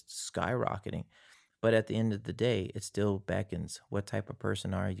just skyrocketing. But at the end of the day, it still beckons. What type of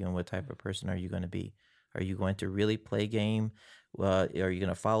person are you and what type of person are you going to be? Are you going to really play game? Are you going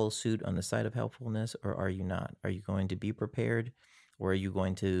to follow suit on the side of helpfulness or are you not? Are you going to be prepared or are you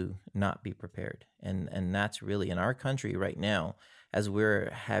going to not be prepared? And that's really in our country right now, as we're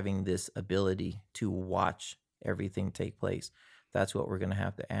having this ability to watch everything take place. That's what we're going to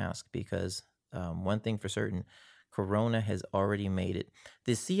have to ask because one thing for certain, Corona has already made it.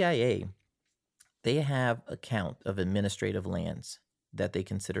 The CIA, they have a count of administrative lands that they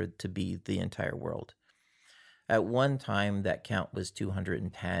consider to be the entire world. At one time, that count was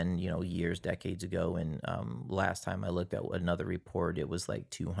 210, years, decades ago. And last time I looked at another report, it was like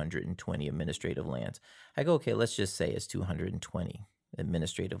 220 administrative lands. I go, okay, let's just say it's 220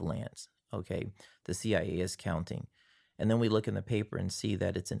 administrative lands. Okay, the CIA is counting. And then we look in the paper and see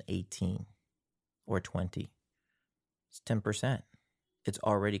that it's an 18 or 20. It's 10%. It's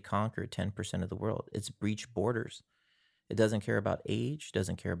already conquered 10% of the world. It's breached borders. It doesn't care about age,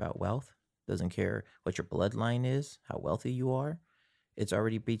 doesn't care about wealth, doesn't care what your bloodline is, how wealthy you are. It's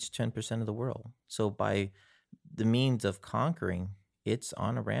already breached 10% of the world. So by the means of conquering, it's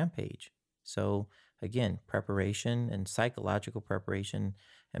on a rampage. So again, preparation and psychological preparation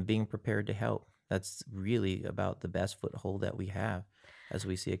and being prepared to help. That's really about the best foothold that we have as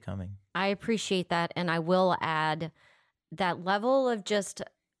we see it coming. I appreciate that. And I will add that level of just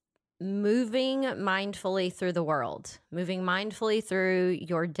moving mindfully through the world, moving mindfully through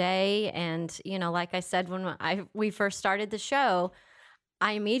your day. And, like I said, when we first started the show,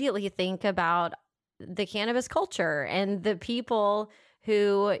 I immediately think about the cannabis culture and the people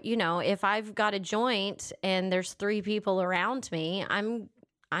who, if I've got a joint and there's 3 people around me,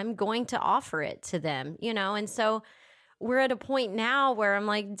 I'm going to offer it to them, and so we're at a point now where I'm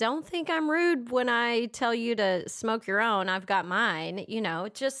like, don't think I'm rude when I tell you to smoke your own. I've got mine,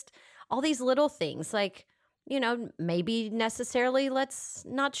 just all these little things like, maybe necessarily let's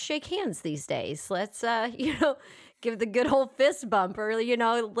not shake hands these days. Let's, give the good old fist bump or,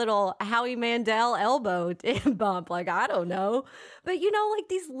 little Howie Mandel elbow bump. Like, I don't know. But, like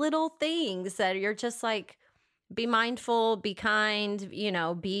these little things that you're just like, be mindful, be kind,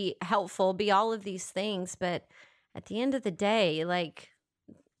 be helpful, be all of these things. But at the end of the day, like,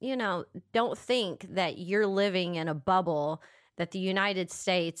 don't think that you're living in a bubble, that the United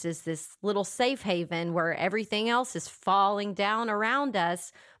States is this little safe haven where everything else is falling down around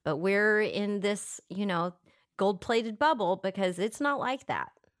us, but we're in this, gold-plated bubble, because it's not like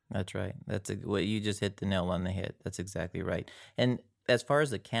that. That's right. What you just hit the nail on the head. That's exactly right. And as far as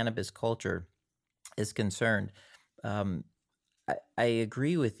the cannabis culture is concerned, I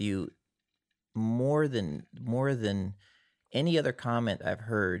agree with you more than any other comment I've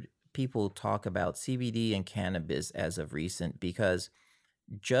heard. People talk about CBD and cannabis as of recent, because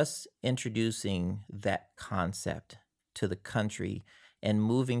just introducing that concept to the country and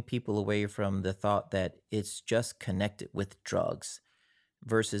moving people away from the thought that it's just connected with drugs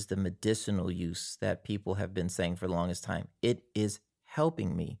versus the medicinal use that people have been saying for the longest time. It is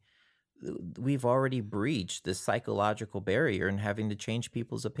helping me. We've already breached the psychological barrier in having to change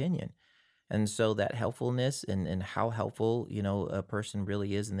people's opinion. And so that helpfulness and how helpful, a person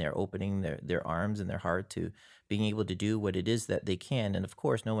really is, and they're opening their arms and their heart to being able to do what it is that they can. And of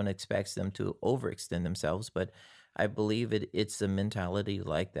course, no one expects them to overextend themselves, but I believe it's a mentality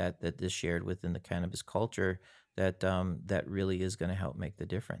like that is shared within the cannabis culture that really is going to help make the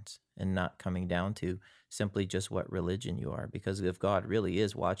difference, and not coming down to simply just what religion you are. Because if God really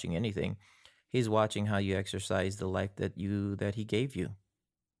is watching anything, He's watching how you exercise the life that He gave you.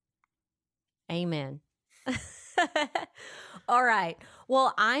 Amen. All right.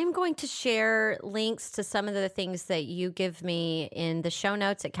 Well, I'm going to share links to some of the things that you give me in the show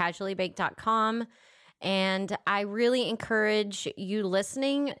notes at casuallybaked.com. And I really encourage you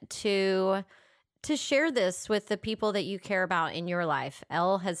listening to to share this with the people that you care about in your life.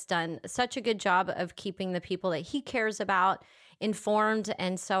 Elle has done such a good job of keeping the people that he cares about informed,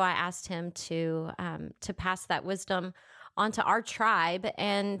 and so I asked him to pass that wisdom onto our tribe.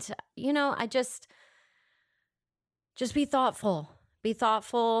 And I just be thoughtful. Be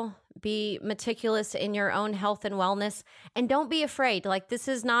thoughtful, be meticulous in your own health and wellness, and don't be afraid. Like, this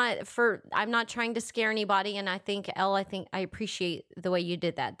is not I'm not trying to scare anybody. And I think, Elle, I appreciate the way you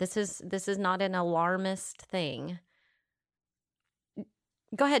did that. This is not an alarmist thing.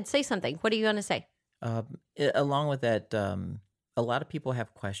 Go ahead, say something. What are you going to say? Along with that, a lot of people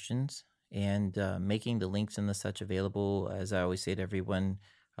have questions, and making the links and the such available, as I always say to everyone,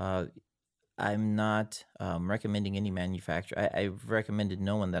 I'm not recommending any manufacturer. I've recommended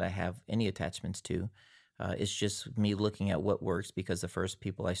no one that I have any attachments to. It's just me looking at what works because the first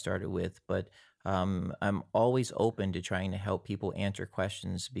people I started with. But I'm always open to trying to help people answer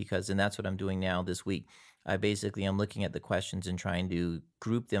questions and that's what I'm doing now this week. I'm looking at the questions and trying to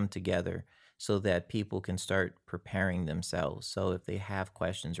group them together so that people can start preparing themselves. So if they have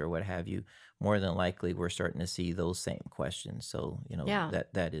questions or what have you, more than likely we're starting to see those same questions. So,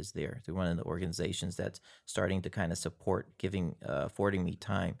 that is there through one of the organizations that's starting to kind of support affording me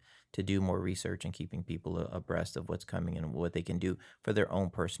time to do more research and keeping people abreast of what's coming and what they can do for their own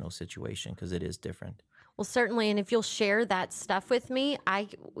personal situation, because it is different. Well, certainly. And if you'll share that stuff with me,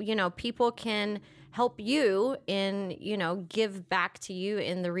 people can help you in, give back to you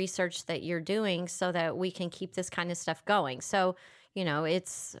in the research that you're doing so that we can keep this kind of stuff going. So,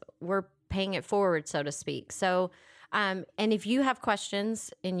 we're paying it forward, so to speak. So, and if you have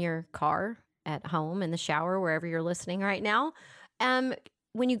questions in your car, at home, in the shower, wherever you're listening right now,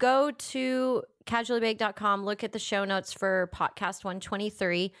 when you go to casuallybaked.com, look at the show notes for podcast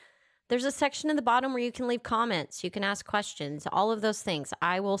 123. There's a section in the bottom where you can leave comments. You can ask questions, all of those things.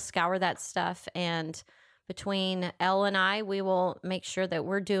 I will scour that stuff. And between Elle and I, we will make sure that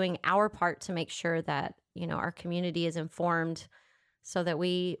we're doing our part to make sure that, our community is informed so that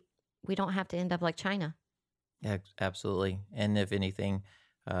we don't have to end up like China. Yeah, absolutely. And if anything,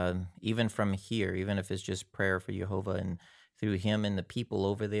 even from here, even if it's just prayer for Jehovah and through him and the people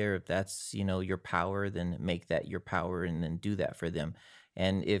over there, if that's, your power, then make that your power and then do that for them.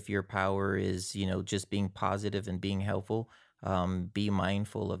 And if your power is, just being positive and being helpful, be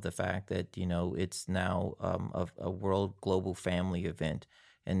mindful of the fact that, it's now a world global family event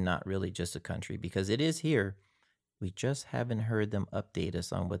and not really just a country, because it is here. We just haven't heard them update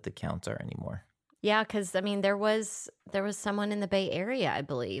us on what the counts are anymore. Yeah, because, there was someone in the Bay Area, I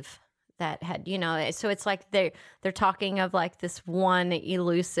believe, that had, so it's like they're talking of like this one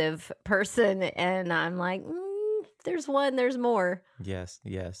elusive person. And I'm like, there's one, there's more. Yes.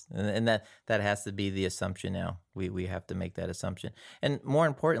 And that has to be the assumption now. We have to make that assumption. And more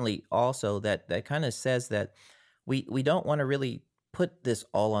importantly, also that kind of says that we don't want to really put this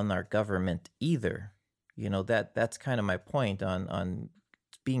all on our government either. That's kind of my point on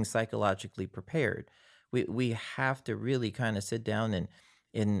being psychologically prepared. We have to really kind of sit down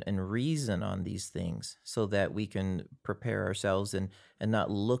and reason on these things so that we can prepare ourselves and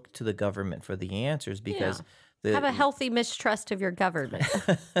not look to the government for the answers, because have a healthy mistrust of your government.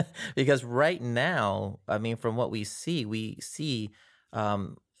 Because right now, from what we see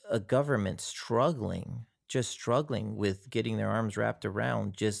a government struggling with getting their arms wrapped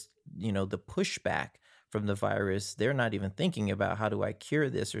around just, the pushback from the virus. They're not even thinking about how do I cure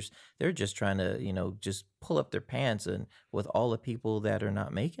this, or they're just trying to, just pull up their pants and with all the people that are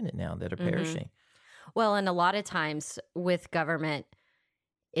not making it now, that are perishing. Well, and a lot of times with government,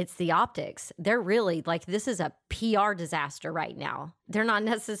 it's the optics. They're really like, this is a PR disaster right now. They're not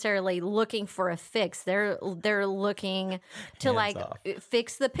necessarily looking for a fix. They're looking to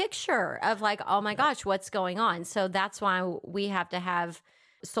fix the picture of like, oh my gosh, what's going on? So that's why we have to have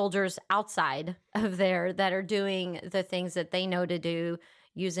soldiers outside of there that are doing the things that they know to do,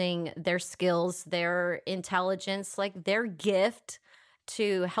 using their skills, their intelligence, like their gift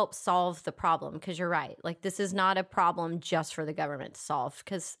to help solve the problem. Because you're right, like this is not a problem just for the government to solve,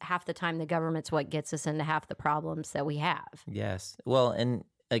 because half the time the government's what gets us into half the problems that we have. Yes. Well, and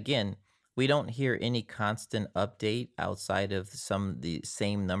again, we don't hear any constant update outside of the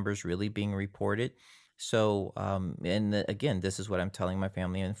same numbers really being reported. So, again, this is what I'm telling my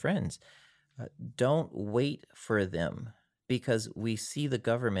family and friends. Don't wait for them, because we see the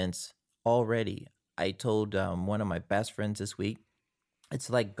governments already. I told one of my best friends this week, it's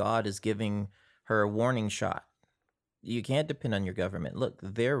like God is giving her a warning shot. You can't depend on your government. Look,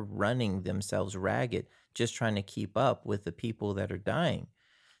 they're running themselves ragged, just trying to keep up with the people that are dying.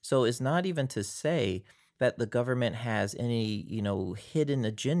 So it's not even to say that the government has any, hidden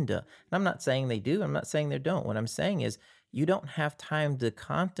agenda. And I'm not saying they do. I'm not saying they don't. What I'm saying is you don't have time to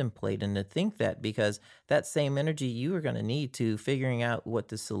contemplate and to think that, because that same energy you are going to need to figuring out what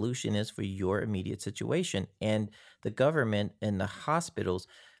the solution is for your immediate situation. And the government and the hospitals,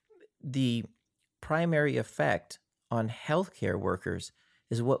 the primary effect on healthcare workers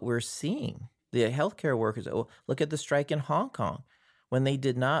is what we're seeing. The healthcare workers, look at the strike in Hong Kong. When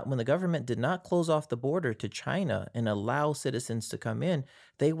the government did not close off the border to China and allow citizens to come in,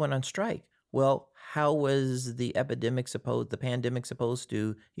 they went on strike. Well, how was the pandemic supposed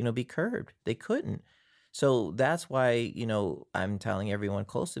to, be curbed? They couldn't. So that's why, I'm telling everyone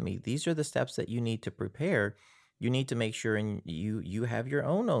close to me, these are the steps that you need to prepare. You need to make sure you have your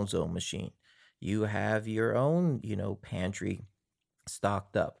own ozone machine. You have your own, pantry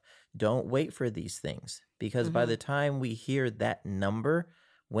stocked up. Don't wait for these things, because by the time we hear that number,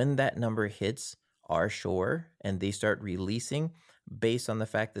 when that number hits our shore and they start releasing based on the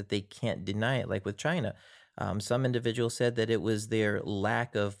fact that they can't deny it, like with China, some individuals said that it was their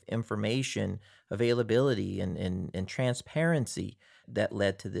lack of information availability and transparency that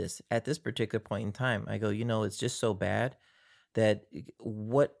led to this. At this particular point in time, I go, it's just so bad that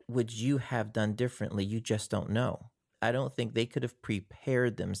what would you have done differently? You just don't know. I don't think they could have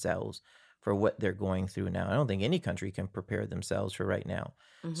prepared themselves for what they're going through now. I don't think any country can prepare themselves for right now.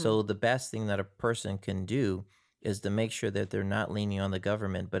 So the best thing that a person can do is to make sure that they're not leaning on the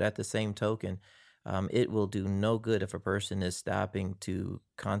government. But at the same token, it will do no good if a person is stopping to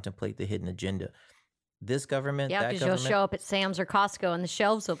contemplate the hidden agenda. This government, yeah, because you'll show up at Sam's or Costco and the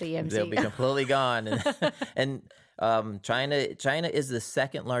shelves will be empty. They'll be completely gone. And China is the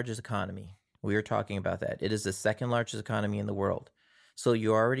second largest economy. We were talking about that. It is the second largest economy in the world. So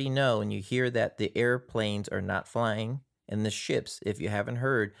you already know, and you hear that the airplanes are not flying, and the ships, if you haven't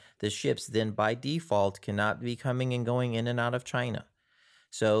heard, the ships then by default cannot be coming and going in and out of China.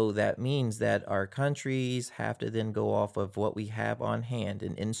 So that means that our countries have to then go off of what we have on hand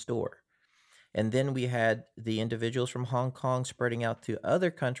and in store. And then we had the individuals from Hong Kong spreading out to other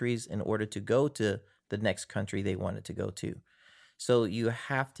countries in order to go to the next country they wanted to go to. So you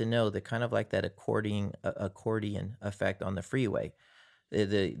have to know that kind of like that accordion effect on the freeway.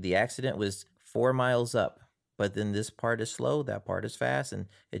 The accident was 4 miles up, but then this part is slow, that part is fast, and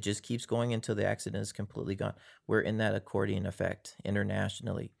it just keeps going until the accident is completely gone. We're in that accordion effect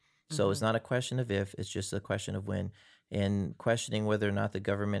internationally. So it's not a question of if, it's just a question of when. And questioning whether or not the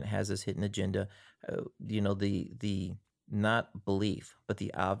government has this hidden agenda, the not belief, but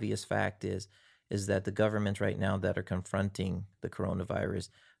the obvious fact is that the governments right now that are confronting the coronavirus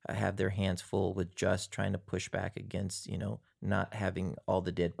have their hands full with just trying to push back against, not having all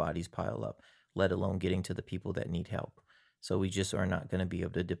the dead bodies pile up, let alone getting to the people that need help. So we just are not going to be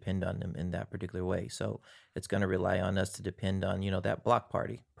able to depend on them in that particular way. So it's going to rely on us to depend on, that block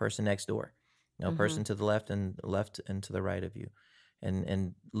party, person next door, person to the left and to the right of you,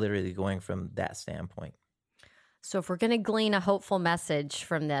 and literally going from that standpoint. So if we're going to glean a hopeful message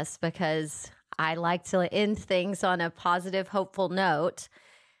from this, because I like to end things on a positive, hopeful note.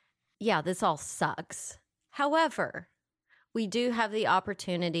 Yeah, this all sucks. However, we do have the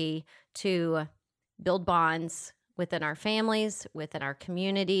opportunity to build bonds within our families, within our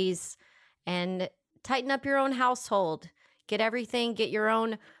communities, and tighten up your own household. Get your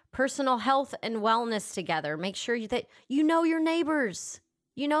own personal health and wellness together. Make sure that you know your neighbors.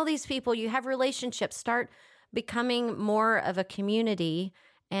 You know these people. You have relationships. Start becoming more of a community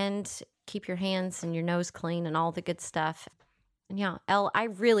and keep your hands and your nose clean and all the good stuff. And yeah, Elle, I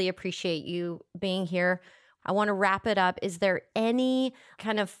really appreciate you being here. I want to wrap it up. Is there any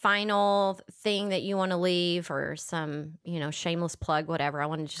kind of final thing that you want to leave, or some, shameless plug, whatever? I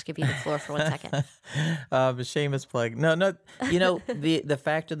want to just give you the floor for 1 second. A shameless plug. No. The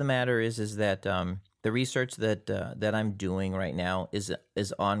fact of the matter is that the research that I'm doing right now is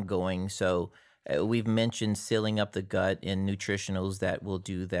ongoing. So we've mentioned sealing up the gut and nutritionals that will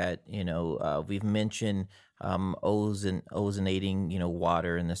do that. We've mentioned ozonating,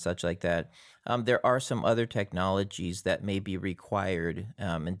 water and such like that. There are some other technologies that may be required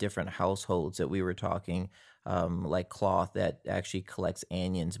in different households that we were talking, like cloth that actually collects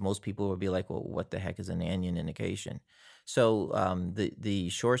anions. Most people would be like, well, what the heck is an anion indication? So the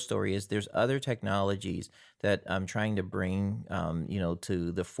short story is there's other technologies that I'm trying to bring,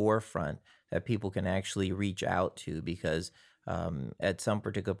 to the forefront that people can actually reach out to, because at some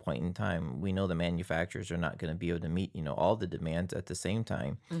particular point in time, we know the manufacturers are not going to be able to meet, all the demands at the same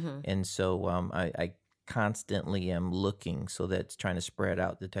time. And so I constantly am looking, so that's trying to spread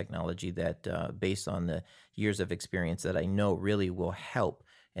out the technology that based on the years of experience that I know really will help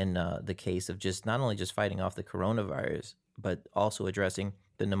in the case of just not only just fighting off the coronavirus, but also addressing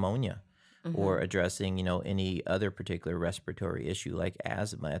the pneumonia or addressing, any other particular respiratory issue like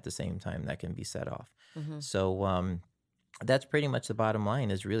asthma at the same time that can be set off. So that's pretty much the bottom line,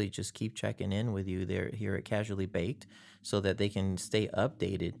 is really just keep checking in with you there here at Casually Baked so that they can stay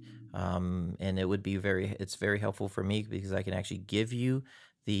updated. And it would be it's very helpful for me because I can actually give you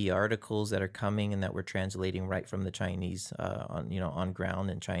the articles that are coming and that we're translating right from the Chinese on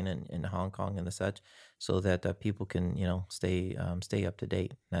ground in China and Hong Kong and the such, so that people can stay up to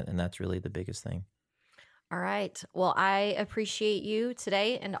date. And that's really the biggest thing. All right. Well, I appreciate you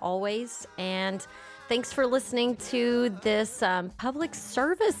today and always. And thanks for listening to this public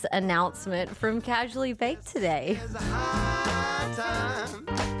service announcement from Casually Baked today. There's a high time.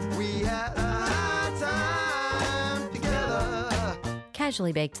 We had a high time together.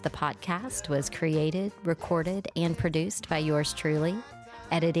 Casually Baked, the podcast, was created, recorded, and produced by yours truly.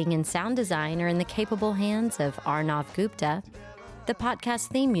 Editing and sound design are in the capable hands of Arnav Gupta. The podcast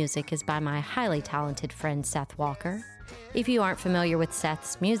theme music is by my highly talented friend Seth Walker. If you aren't familiar with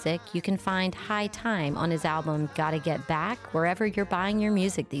Seth's music, you can find High Time on his album Gotta Get Back wherever you're buying your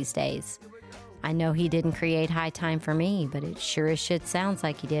music these days. I know he didn't create High Time for me, but it sure as shit sounds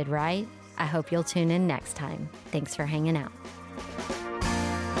like he did, right? I hope you'll tune in next time. Thanks for hanging out.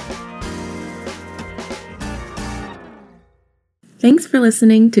 Thanks for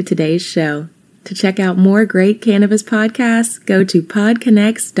listening to today's show. To check out more great cannabis podcasts, go to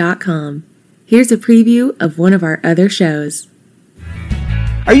podconnects.com. Here's a preview of one of our other shows.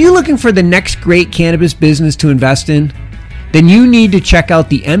 Are you looking for the next great cannabis business to invest in? Then you need to check out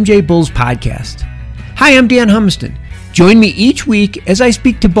the MJ Bulls podcast. Hi, I'm Dan Humiston. Join me each week as I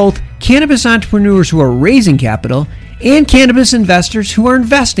speak to both cannabis entrepreneurs who are raising capital and cannabis investors who are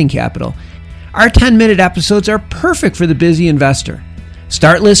investing capital. Our 10-minute episodes are perfect for the busy investor.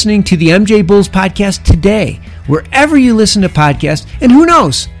 Start listening to the MJ Bulls podcast today, wherever you listen to podcasts, and who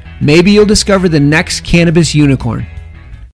knows, maybe you'll discover the next cannabis unicorn.